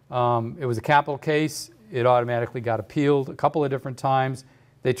 It was a capital case. It automatically got appealed a couple of different times.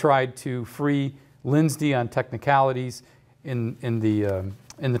 They tried to free Lindsay on technicalities in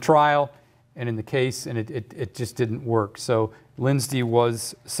the trial and in the case, and it just didn't work. So Lindsay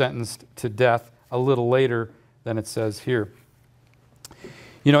was sentenced to death a little later than it says here.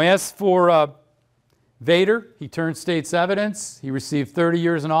 You know, as for Vader, he turned state's evidence. He received 30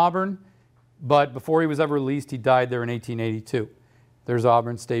 years in Auburn, but before he was ever released, he died there in 1882. There's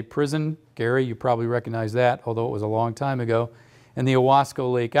Auburn State Prison. Gary, you probably recognize that, although it was a long time ago. And the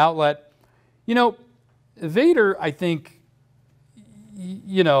Owasco Lake Outlet. You know, Vader, I think,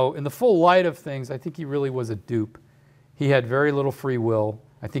 you know, in the full light of things, I think he really was a dupe. He had very little free will.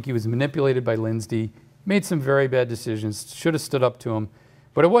 I think he was manipulated by Lindsay, made some very bad decisions, should have stood up to him.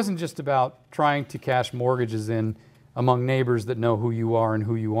 But it wasn't just about trying to cash mortgages in among neighbors that know who you are and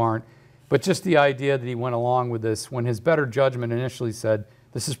who you aren't, but just the idea that he went along with this when his better judgment initially said,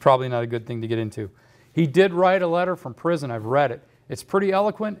 this is probably not a good thing to get into. He did write a letter from prison. I've read it. It's pretty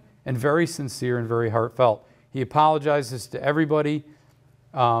eloquent and very sincere and very heartfelt. He apologizes to everybody.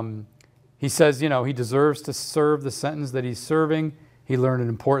 He says, you know, he deserves to serve the sentence that he's serving. He learned an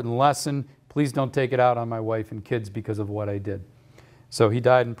important lesson. Please don't take it out on my wife and kids because of what I did. So he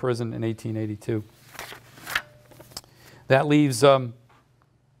died in prison in 1882. That leaves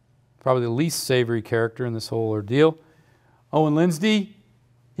probably the least savory character in this whole ordeal, Owen Lindsay,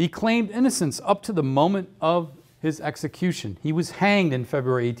 he claimed innocence up to the moment of his execution. He was hanged in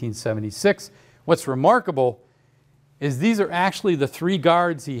February 1876. What's remarkable is these are actually the 3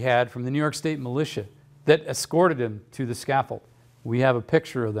 guards he had from the New York State Militia that escorted him to the scaffold. We have a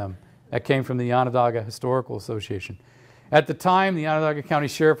picture of them that came from the Onondaga Historical Association. At the time, the Onondaga County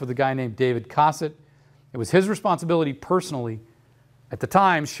Sheriff was a guy named David Cossett. It was his responsibility personally. At the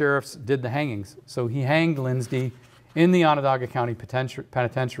time, sheriffs did the hangings. So he hanged Lindsay in the Onondaga County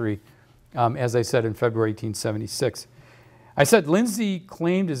Penitentiary, as I said, in February 1876. I said Lindsay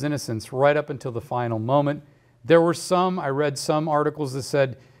claimed his innocence right up until the final moment. There were I read some articles that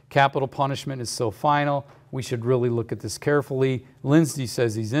said capital punishment is so final, we should really look at this carefully. Lindsay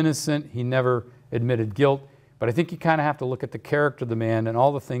says he's innocent, he never admitted guilt, but I think you kind of have to look at the character of the man and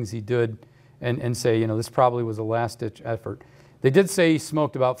all the things he did and say, you know, this probably was a last-ditch effort. They did say he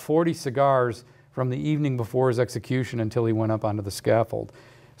smoked about 40 cigars from the evening before his execution until he went up onto the scaffold.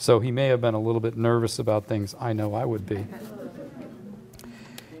 So he may have been a little bit nervous about things. I know I would be.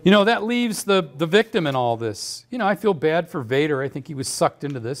 You know, that leaves the victim in all this. You know, I feel bad for Vader. I think he was sucked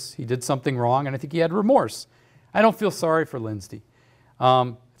into this. He did something wrong, and I think he had remorse. I don't feel sorry for Lindsay.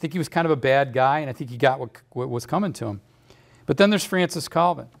 I think he was kind of a bad guy, and I think he got what was coming to him. But then there's Francis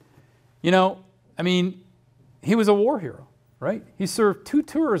Colvin. You know, I mean, he was a war hero, right? He served 2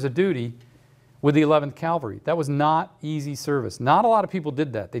 tours of duty with the 11th Cavalry. That was not easy service. Not a lot of people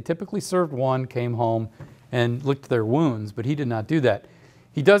did that. They typically served 1, came home, and licked their wounds, but he did not do that.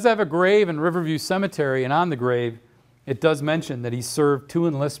 He does have a grave in Riverview Cemetery, and on the grave, it does mention that he served 2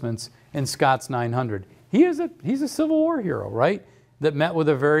 enlistments in Scott's 900. He's a Civil War hero, right? That met with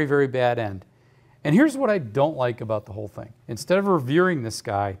a very, very bad end. And here's what I don't like about the whole thing. Instead of revering this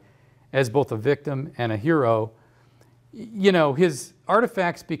guy as both a victim and a hero, you know, his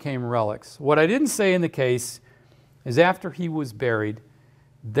artifacts became relics. What I didn't say in the case is after he was buried,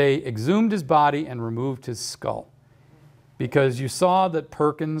 they exhumed his body and removed his skull. Because you saw that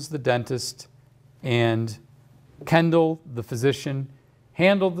Perkins, the dentist, and Kendall, the physician,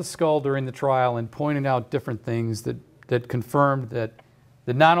 handled the skull during the trial and pointed out different things that confirmed that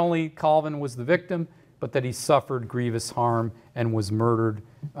not only Colvin was the victim, but that he suffered grievous harm and was murdered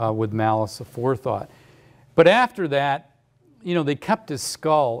with malice aforethought. But after that, you know, they kept his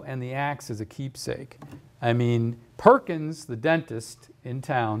skull and the axe as a keepsake. I mean, Perkins, the dentist in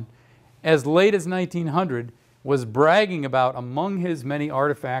town, as late as 1900, was bragging about, among his many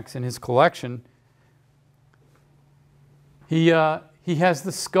artifacts in his collection, he has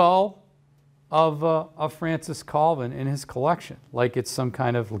the skull of Francis Colvin in his collection, like it's some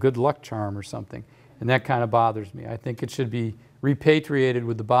kind of good luck charm or something. And that kind of bothers me. I think it should be repatriated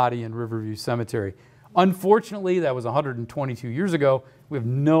with the body in Riverview Cemetery. Unfortunately, that was 122 years ago. We have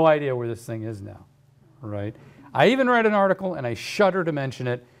no idea where this thing is now, right? I even read an article, and I shudder to mention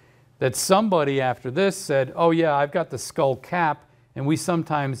it, that somebody after this said, oh yeah, I've got the skull cap, and we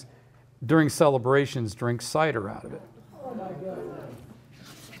sometimes, during celebrations, drink cider out of it. Oh my God.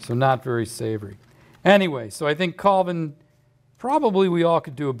 So not very savory. Anyway, so I think Colvin, probably we all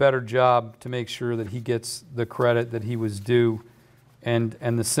could do a better job to make sure that he gets the credit that he was due and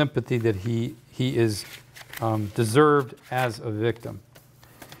the sympathy that he is deserved as a victim.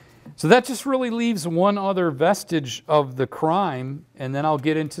 So that just really leaves one other vestige of the crime, and then I'll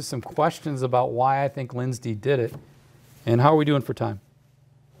get into some questions about why I think Lindsay did it. And how are we doing for time?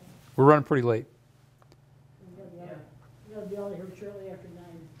 We're running pretty late. You gotta be out of here shortly after 9.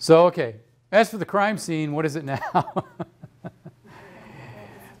 So, okay. As for the crime scene, what is it now?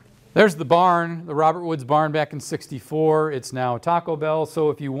 There's the barn, the Robert Woods barn back in '64. It's now a Taco Bell. So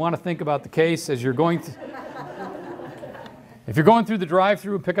if you want to think about the case as you're going if you're going through the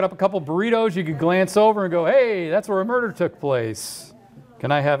drive-thru and picking up a couple burritos, you could glance over and go, hey, that's where a murder took place.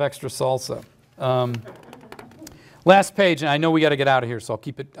 Can I have extra salsa? Last page, and I know we got to get out of here, so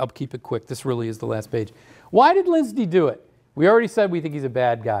I'll keep it quick. This really is the last page. Why did Lindsay do it? We already said we think he's a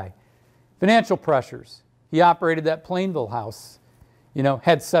bad guy. Financial pressures. He operated that Plainville house, you know,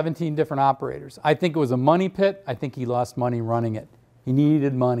 had 17 different operators. I think it was a money pit. I think he lost money running it. He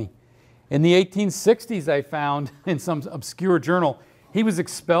needed money. In the 1860s, I found in some obscure journal, he was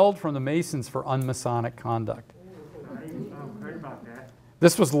expelled from the Masons for unmasonic conduct. I've heard about that.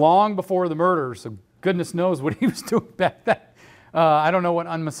 This was long before the murder, so goodness knows what he was doing back then. I don't know what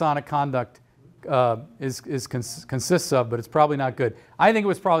unmasonic conduct consists of, but it's probably not good. I think it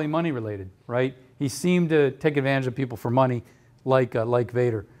was probably money related, right? He seemed to take advantage of people for money, like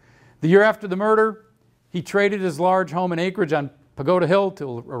Vader. The year after the murder, he traded his large home and acreage on Pagoda Hill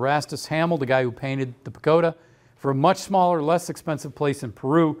to Erastus Hamill, the guy who painted the pagoda, for a much smaller, less expensive place in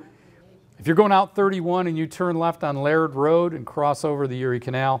Peru. If you're going out 31 and you turn left on Laird Road and cross over the Erie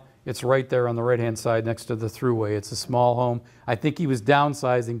Canal, it's right there on the right-hand side next to the thruway. It's a small home. I think he was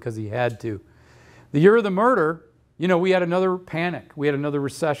downsizing because he had to. The year of the murder, you know, we had another panic. We had another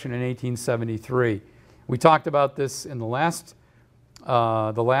recession in 1873. We talked about this in the last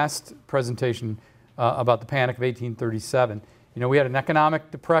presentation about the Panic of 1837. You know, we had an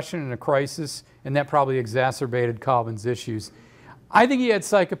economic depression and a crisis, and that probably exacerbated Calvin's issues. I think he had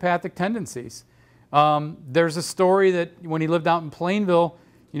psychopathic tendencies. There's a story that when he lived out in Plainville,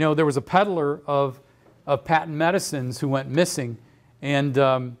 you know, there was a peddler of patent medicines who went missing,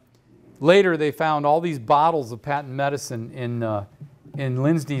 and later they found all these bottles of patent medicine in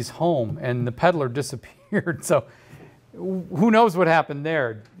Lindsay's home, and the peddler disappeared. So who knows what happened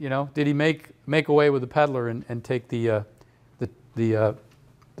there? You know, did he make away with the peddler and take the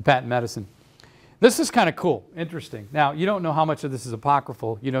patent medicine? This is kind of cool, interesting. Now, you don't know how much of this is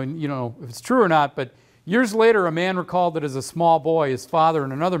apocryphal. You don't know if it's true or not, but years later, a man recalled that as a small boy, his father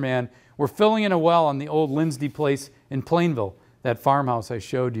and another man were filling in a well on the old Lindsay place in Plainville, that farmhouse I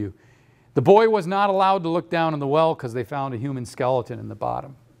showed you. The boy was not allowed to look down in the well because they found a human skeleton in the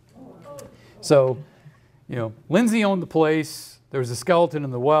bottom. So, you know, Lindsay owned the place. There was a skeleton in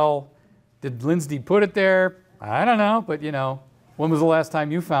the well. Did Lindsay put it there? I don't know, but you know, when was the last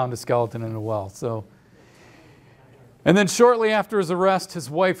time you found a skeleton in a well? So, and then shortly after his arrest, his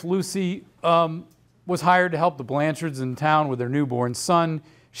wife Lucy was hired to help the Blanchards in town with their newborn son.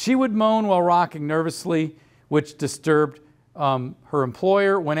 She would moan while rocking nervously, which disturbed her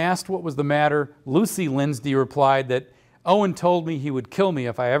employer. When asked what was the matter, Lucy Lindsay replied that Owen told me he would kill me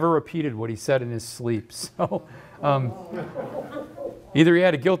if I ever repeated what he said in his sleep. So either he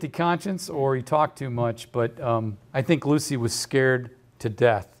had a guilty conscience or he talked too much, but I think Lucy was scared to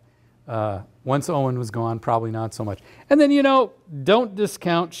death. Once Owen was gone, probably not so much. And then, you know, don't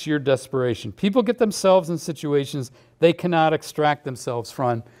discount sheer desperation. People get themselves in situations they cannot extract themselves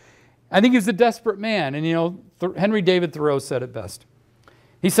from. I think he was a desperate man, and you know, Henry David Thoreau said it best.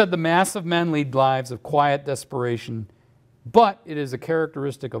 He said, "The mass of men lead lives of quiet desperation, but it is a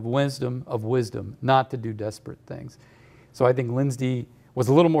characteristic of wisdom not to do desperate things." So I think Lindsay was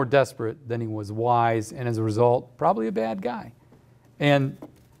a little more desperate than he was wise, and as a result, probably a bad guy. And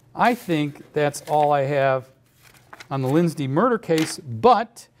I think that's all I have on the Lindsay murder case,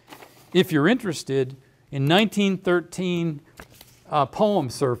 but if you're interested, in 1913, a poem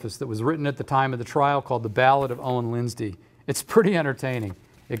surfaced that was written at the time of the trial called The Ballad of Owen Lindsay. It's pretty entertaining.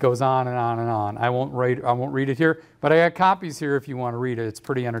 It goes on and on and on. I won't read it here, but I got copies here if you want to read it. It's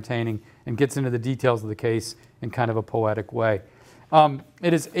pretty entertaining and gets into the details of the case in kind of a poetic way.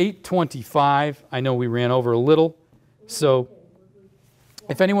 It is 8:25. I know we ran over a little, so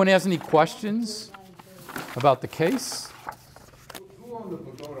if anyone has any questions about the case. Who owned the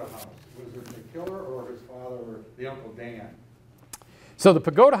Pagoda House? Was it the killer or his father or the Uncle Dan? So the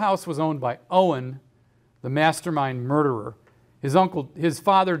Pagoda House was owned by Owen, the mastermind murderer. His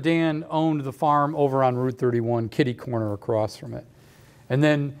father Dan owned the farm over on Route 31, kitty corner across from it. And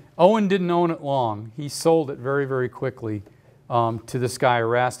then Owen didn't own it long. He sold it very, very quickly to this guy,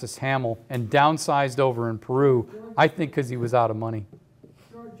 Erastus Hamill, and downsized over in Peru, I think because he was out of money.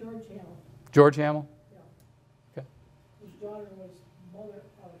 George Hamill. George Hamill? Yeah. Okay. His daughter was mother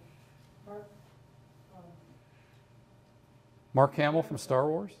of Mark Hamill from Star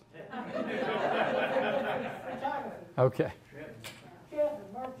Wars? Okay.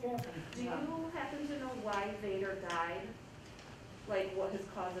 Mark Chapman. Do you happen to know why Vader died? Like what his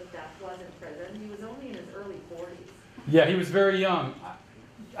cause of death was in prison? He was only in his early 40s. Yeah, he was very young.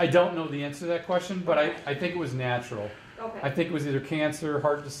 I don't know the answer to that question, but I think it was natural. Okay. I think it was either cancer,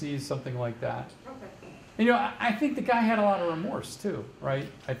 heart disease, something like that. Okay. And, you know, I think the guy had a lot of remorse too, right?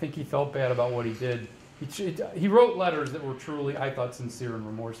 I think he felt bad about what he did. He wrote letters that were truly, I thought, sincere and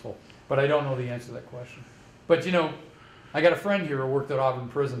remorseful, but I don't know the answer to that question. But, you know, I got a friend here who worked at Auburn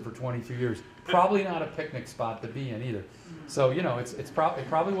Prison for 22 years. Probably not a picnic spot to be in either. So, you know, it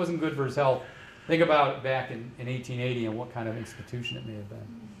probably wasn't good for his health. Think about it back in 1880 and what kind of institution it may have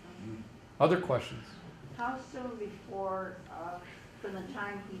been. Other questions? How soon before, from the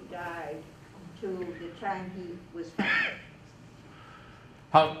time he died to the time he was found?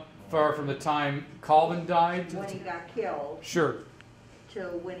 How far from the time Calvin died? When he got killed? Sure. To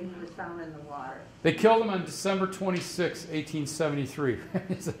when he was found in the water? They killed him on December 26, 1873.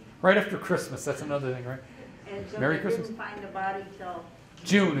 Right after Christmas. That's another thing, right? And so Merry they Christmas. didn't find the body till?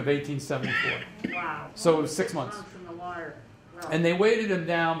 June of 1874. Wow. So it was 6 months. In the water. Wow. And they weighted him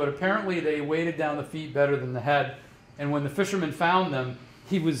down, but apparently they weighted down the feet better than the head. And when the fishermen found them,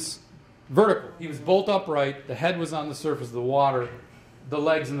 he was vertical. He was bolt upright. The head was on the surface of the water. the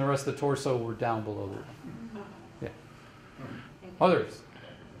legs and the rest of the torso were down below the line. Yeah. Others?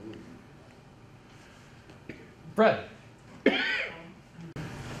 Fred?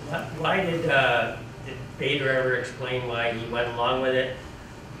 Why did Bader ever explain why he went along with it,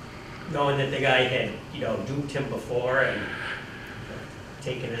 knowing that the guy had, duped him before and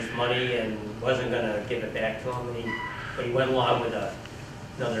taken his money and wasn't going to give it back to him? But he went along with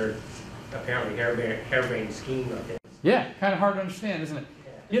another apparently harebrained scheme of his. Yeah, kind of hard to understand, isn't it?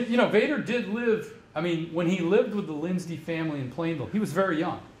 Yeah. Vader did live, when he lived with the Lindsay family in Plainville, he was very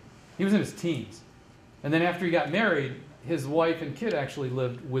young. He was in his teens. And then after he got married, his wife and kid actually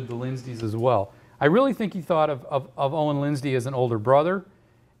lived with the Lindsays as well. I really think he thought of Owen Lindsay as an older brother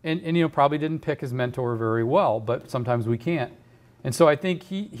and probably didn't pick his mentor very well, but sometimes we can't. And so I think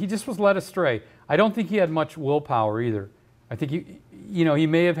he just was led astray. I don't think he had much willpower either. I think he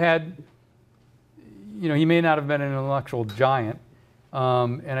may have had, he may not have been an intellectual giant,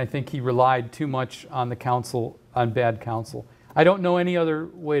 and I think he relied too much on the counsel, on bad counsel. I don't know any other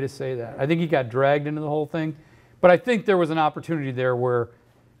way to say that. I think he got dragged into the whole thing, but I think there was an opportunity there where,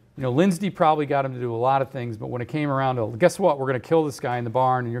 Lindsay probably got him to do a lot of things, but when it came around to, guess what, we're going to kill this guy in the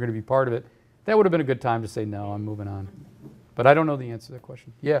barn and you're going to be part of it, that would have been a good time to say, no, I'm moving on. But I don't know the answer to that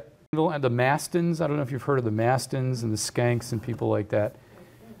question. Yeah. And the Mastins, I don't know if you've heard of the Mastins and the Skanks and people like that.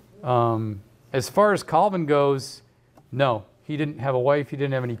 As far as Colvin goes, no. He didn't have a wife. He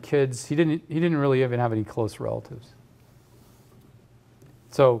didn't have any kids. He didn't really even have any close relatives.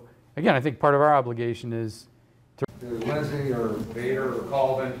 So, again, I think part of our obligation is to... Does Lindsay or Vader or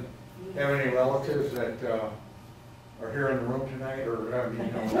Colvin have any relatives that are here in the room tonight, or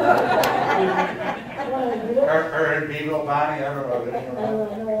or in Beagle, Bonnie? I don't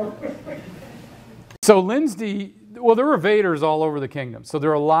know. So Lindsay, well, there were Vaders all over the kingdom. So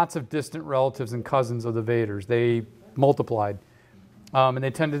there are lots of distant relatives and cousins of the Vaders. They multiplied, and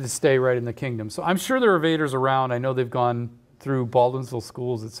they tended to stay right in the kingdom. So I'm sure there are Vaders around. I know they've gone through Baldwinsville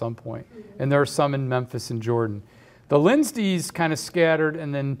schools at some point, and there are some in Memphis and Jordan. The Lindsays kind of scattered,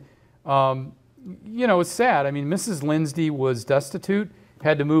 and then, it's sad. Mrs. Lindsay was destitute,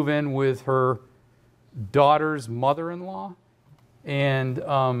 had to move in with her daughter's mother-in-law,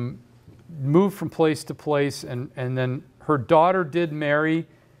 and moved from place to place, and then her daughter did marry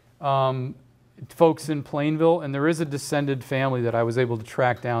folks in Plainville, and there is a descended family that I was able to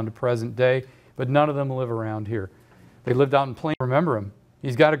track down to present day, but none of them live around here. They lived out in Plainville. Remember him.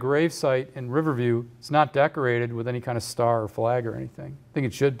 He's got a grave site in Riverview. It's not decorated with any kind of star or flag or anything. I think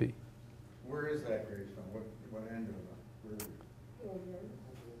it should be. Where is that gravestone? What end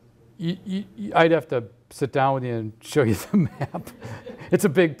of it? I'd have to sit down with you and show you the map. It's a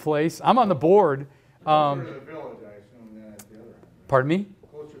big place. I'm on the board. Closer to the village, I assume, than at the other end. Pardon me?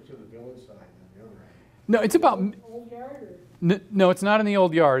 Closer to the village side than the other end. No, it's about... Old yard or? No, it's not in the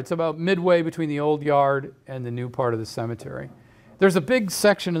old yard. It's about midway between the old yard and the new part of the cemetery. There's a big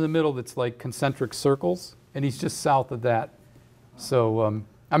section in the middle that's like concentric circles, and he's just south of that. So,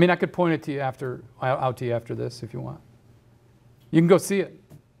 I could point it to you out to you after this if you want. You can go see it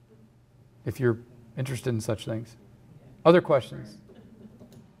if you're interested in such things. Other questions?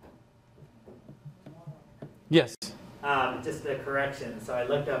 Yes. Just a correction. So I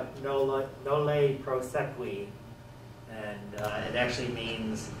looked up nole prosequi, and it actually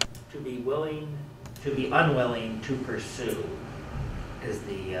means to be unwilling to pursue is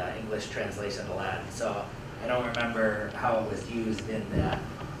the English translation of Latin. So I don't remember how it was used in that,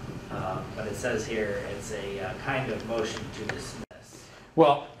 but it says here it's a kind of motion to dismiss.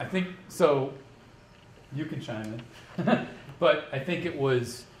 Well, I think, so you can chime in, but I think it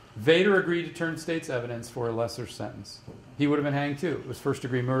was Vader agreed to turn state's evidence for a lesser sentence. He would have been hanged too. It was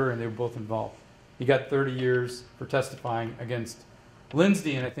first-degree murder, and they were both involved. He got 30 years for testifying against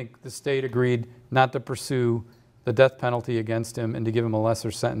Lindsay, and I think the state agreed not to pursue the death penalty against him and to give him a lesser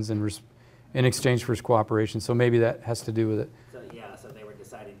sentence in exchange for his cooperation. So maybe that has to do with it. So they were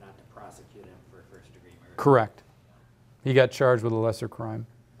deciding not to prosecute him for first-degree murder. Correct. He got charged with a lesser crime,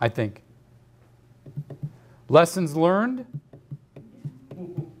 I think. Lessons learned?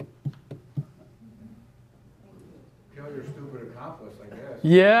 Kill your stupid accomplice, I guess.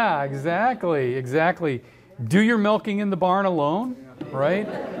 Yeah, exactly. Do your milking in the barn alone, right?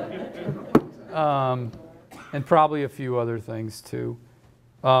 And probably a few other things too.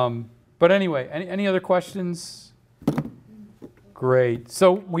 But anyway, any other questions? Great.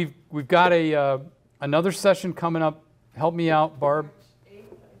 So we've got another session coming up. Help me out, Barb.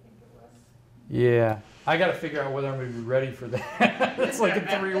 Yeah, I got to figure out whether I'm going to be ready for that. It's like in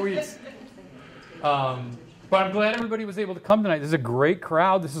 3 weeks. But I'm glad everybody was able to come tonight. This is a great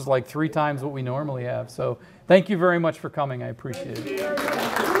crowd. This is like 3 times what we normally have. So thank you very much for coming. I appreciate it.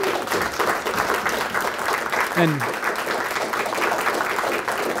 And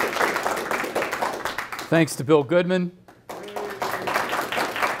thanks to Bill Goodman.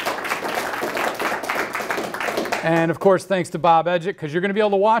 And of course, thanks to Bob Edgett, because you're going to be able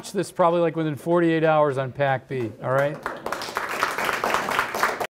to watch this probably like within 48 hours on PAC-B. All right?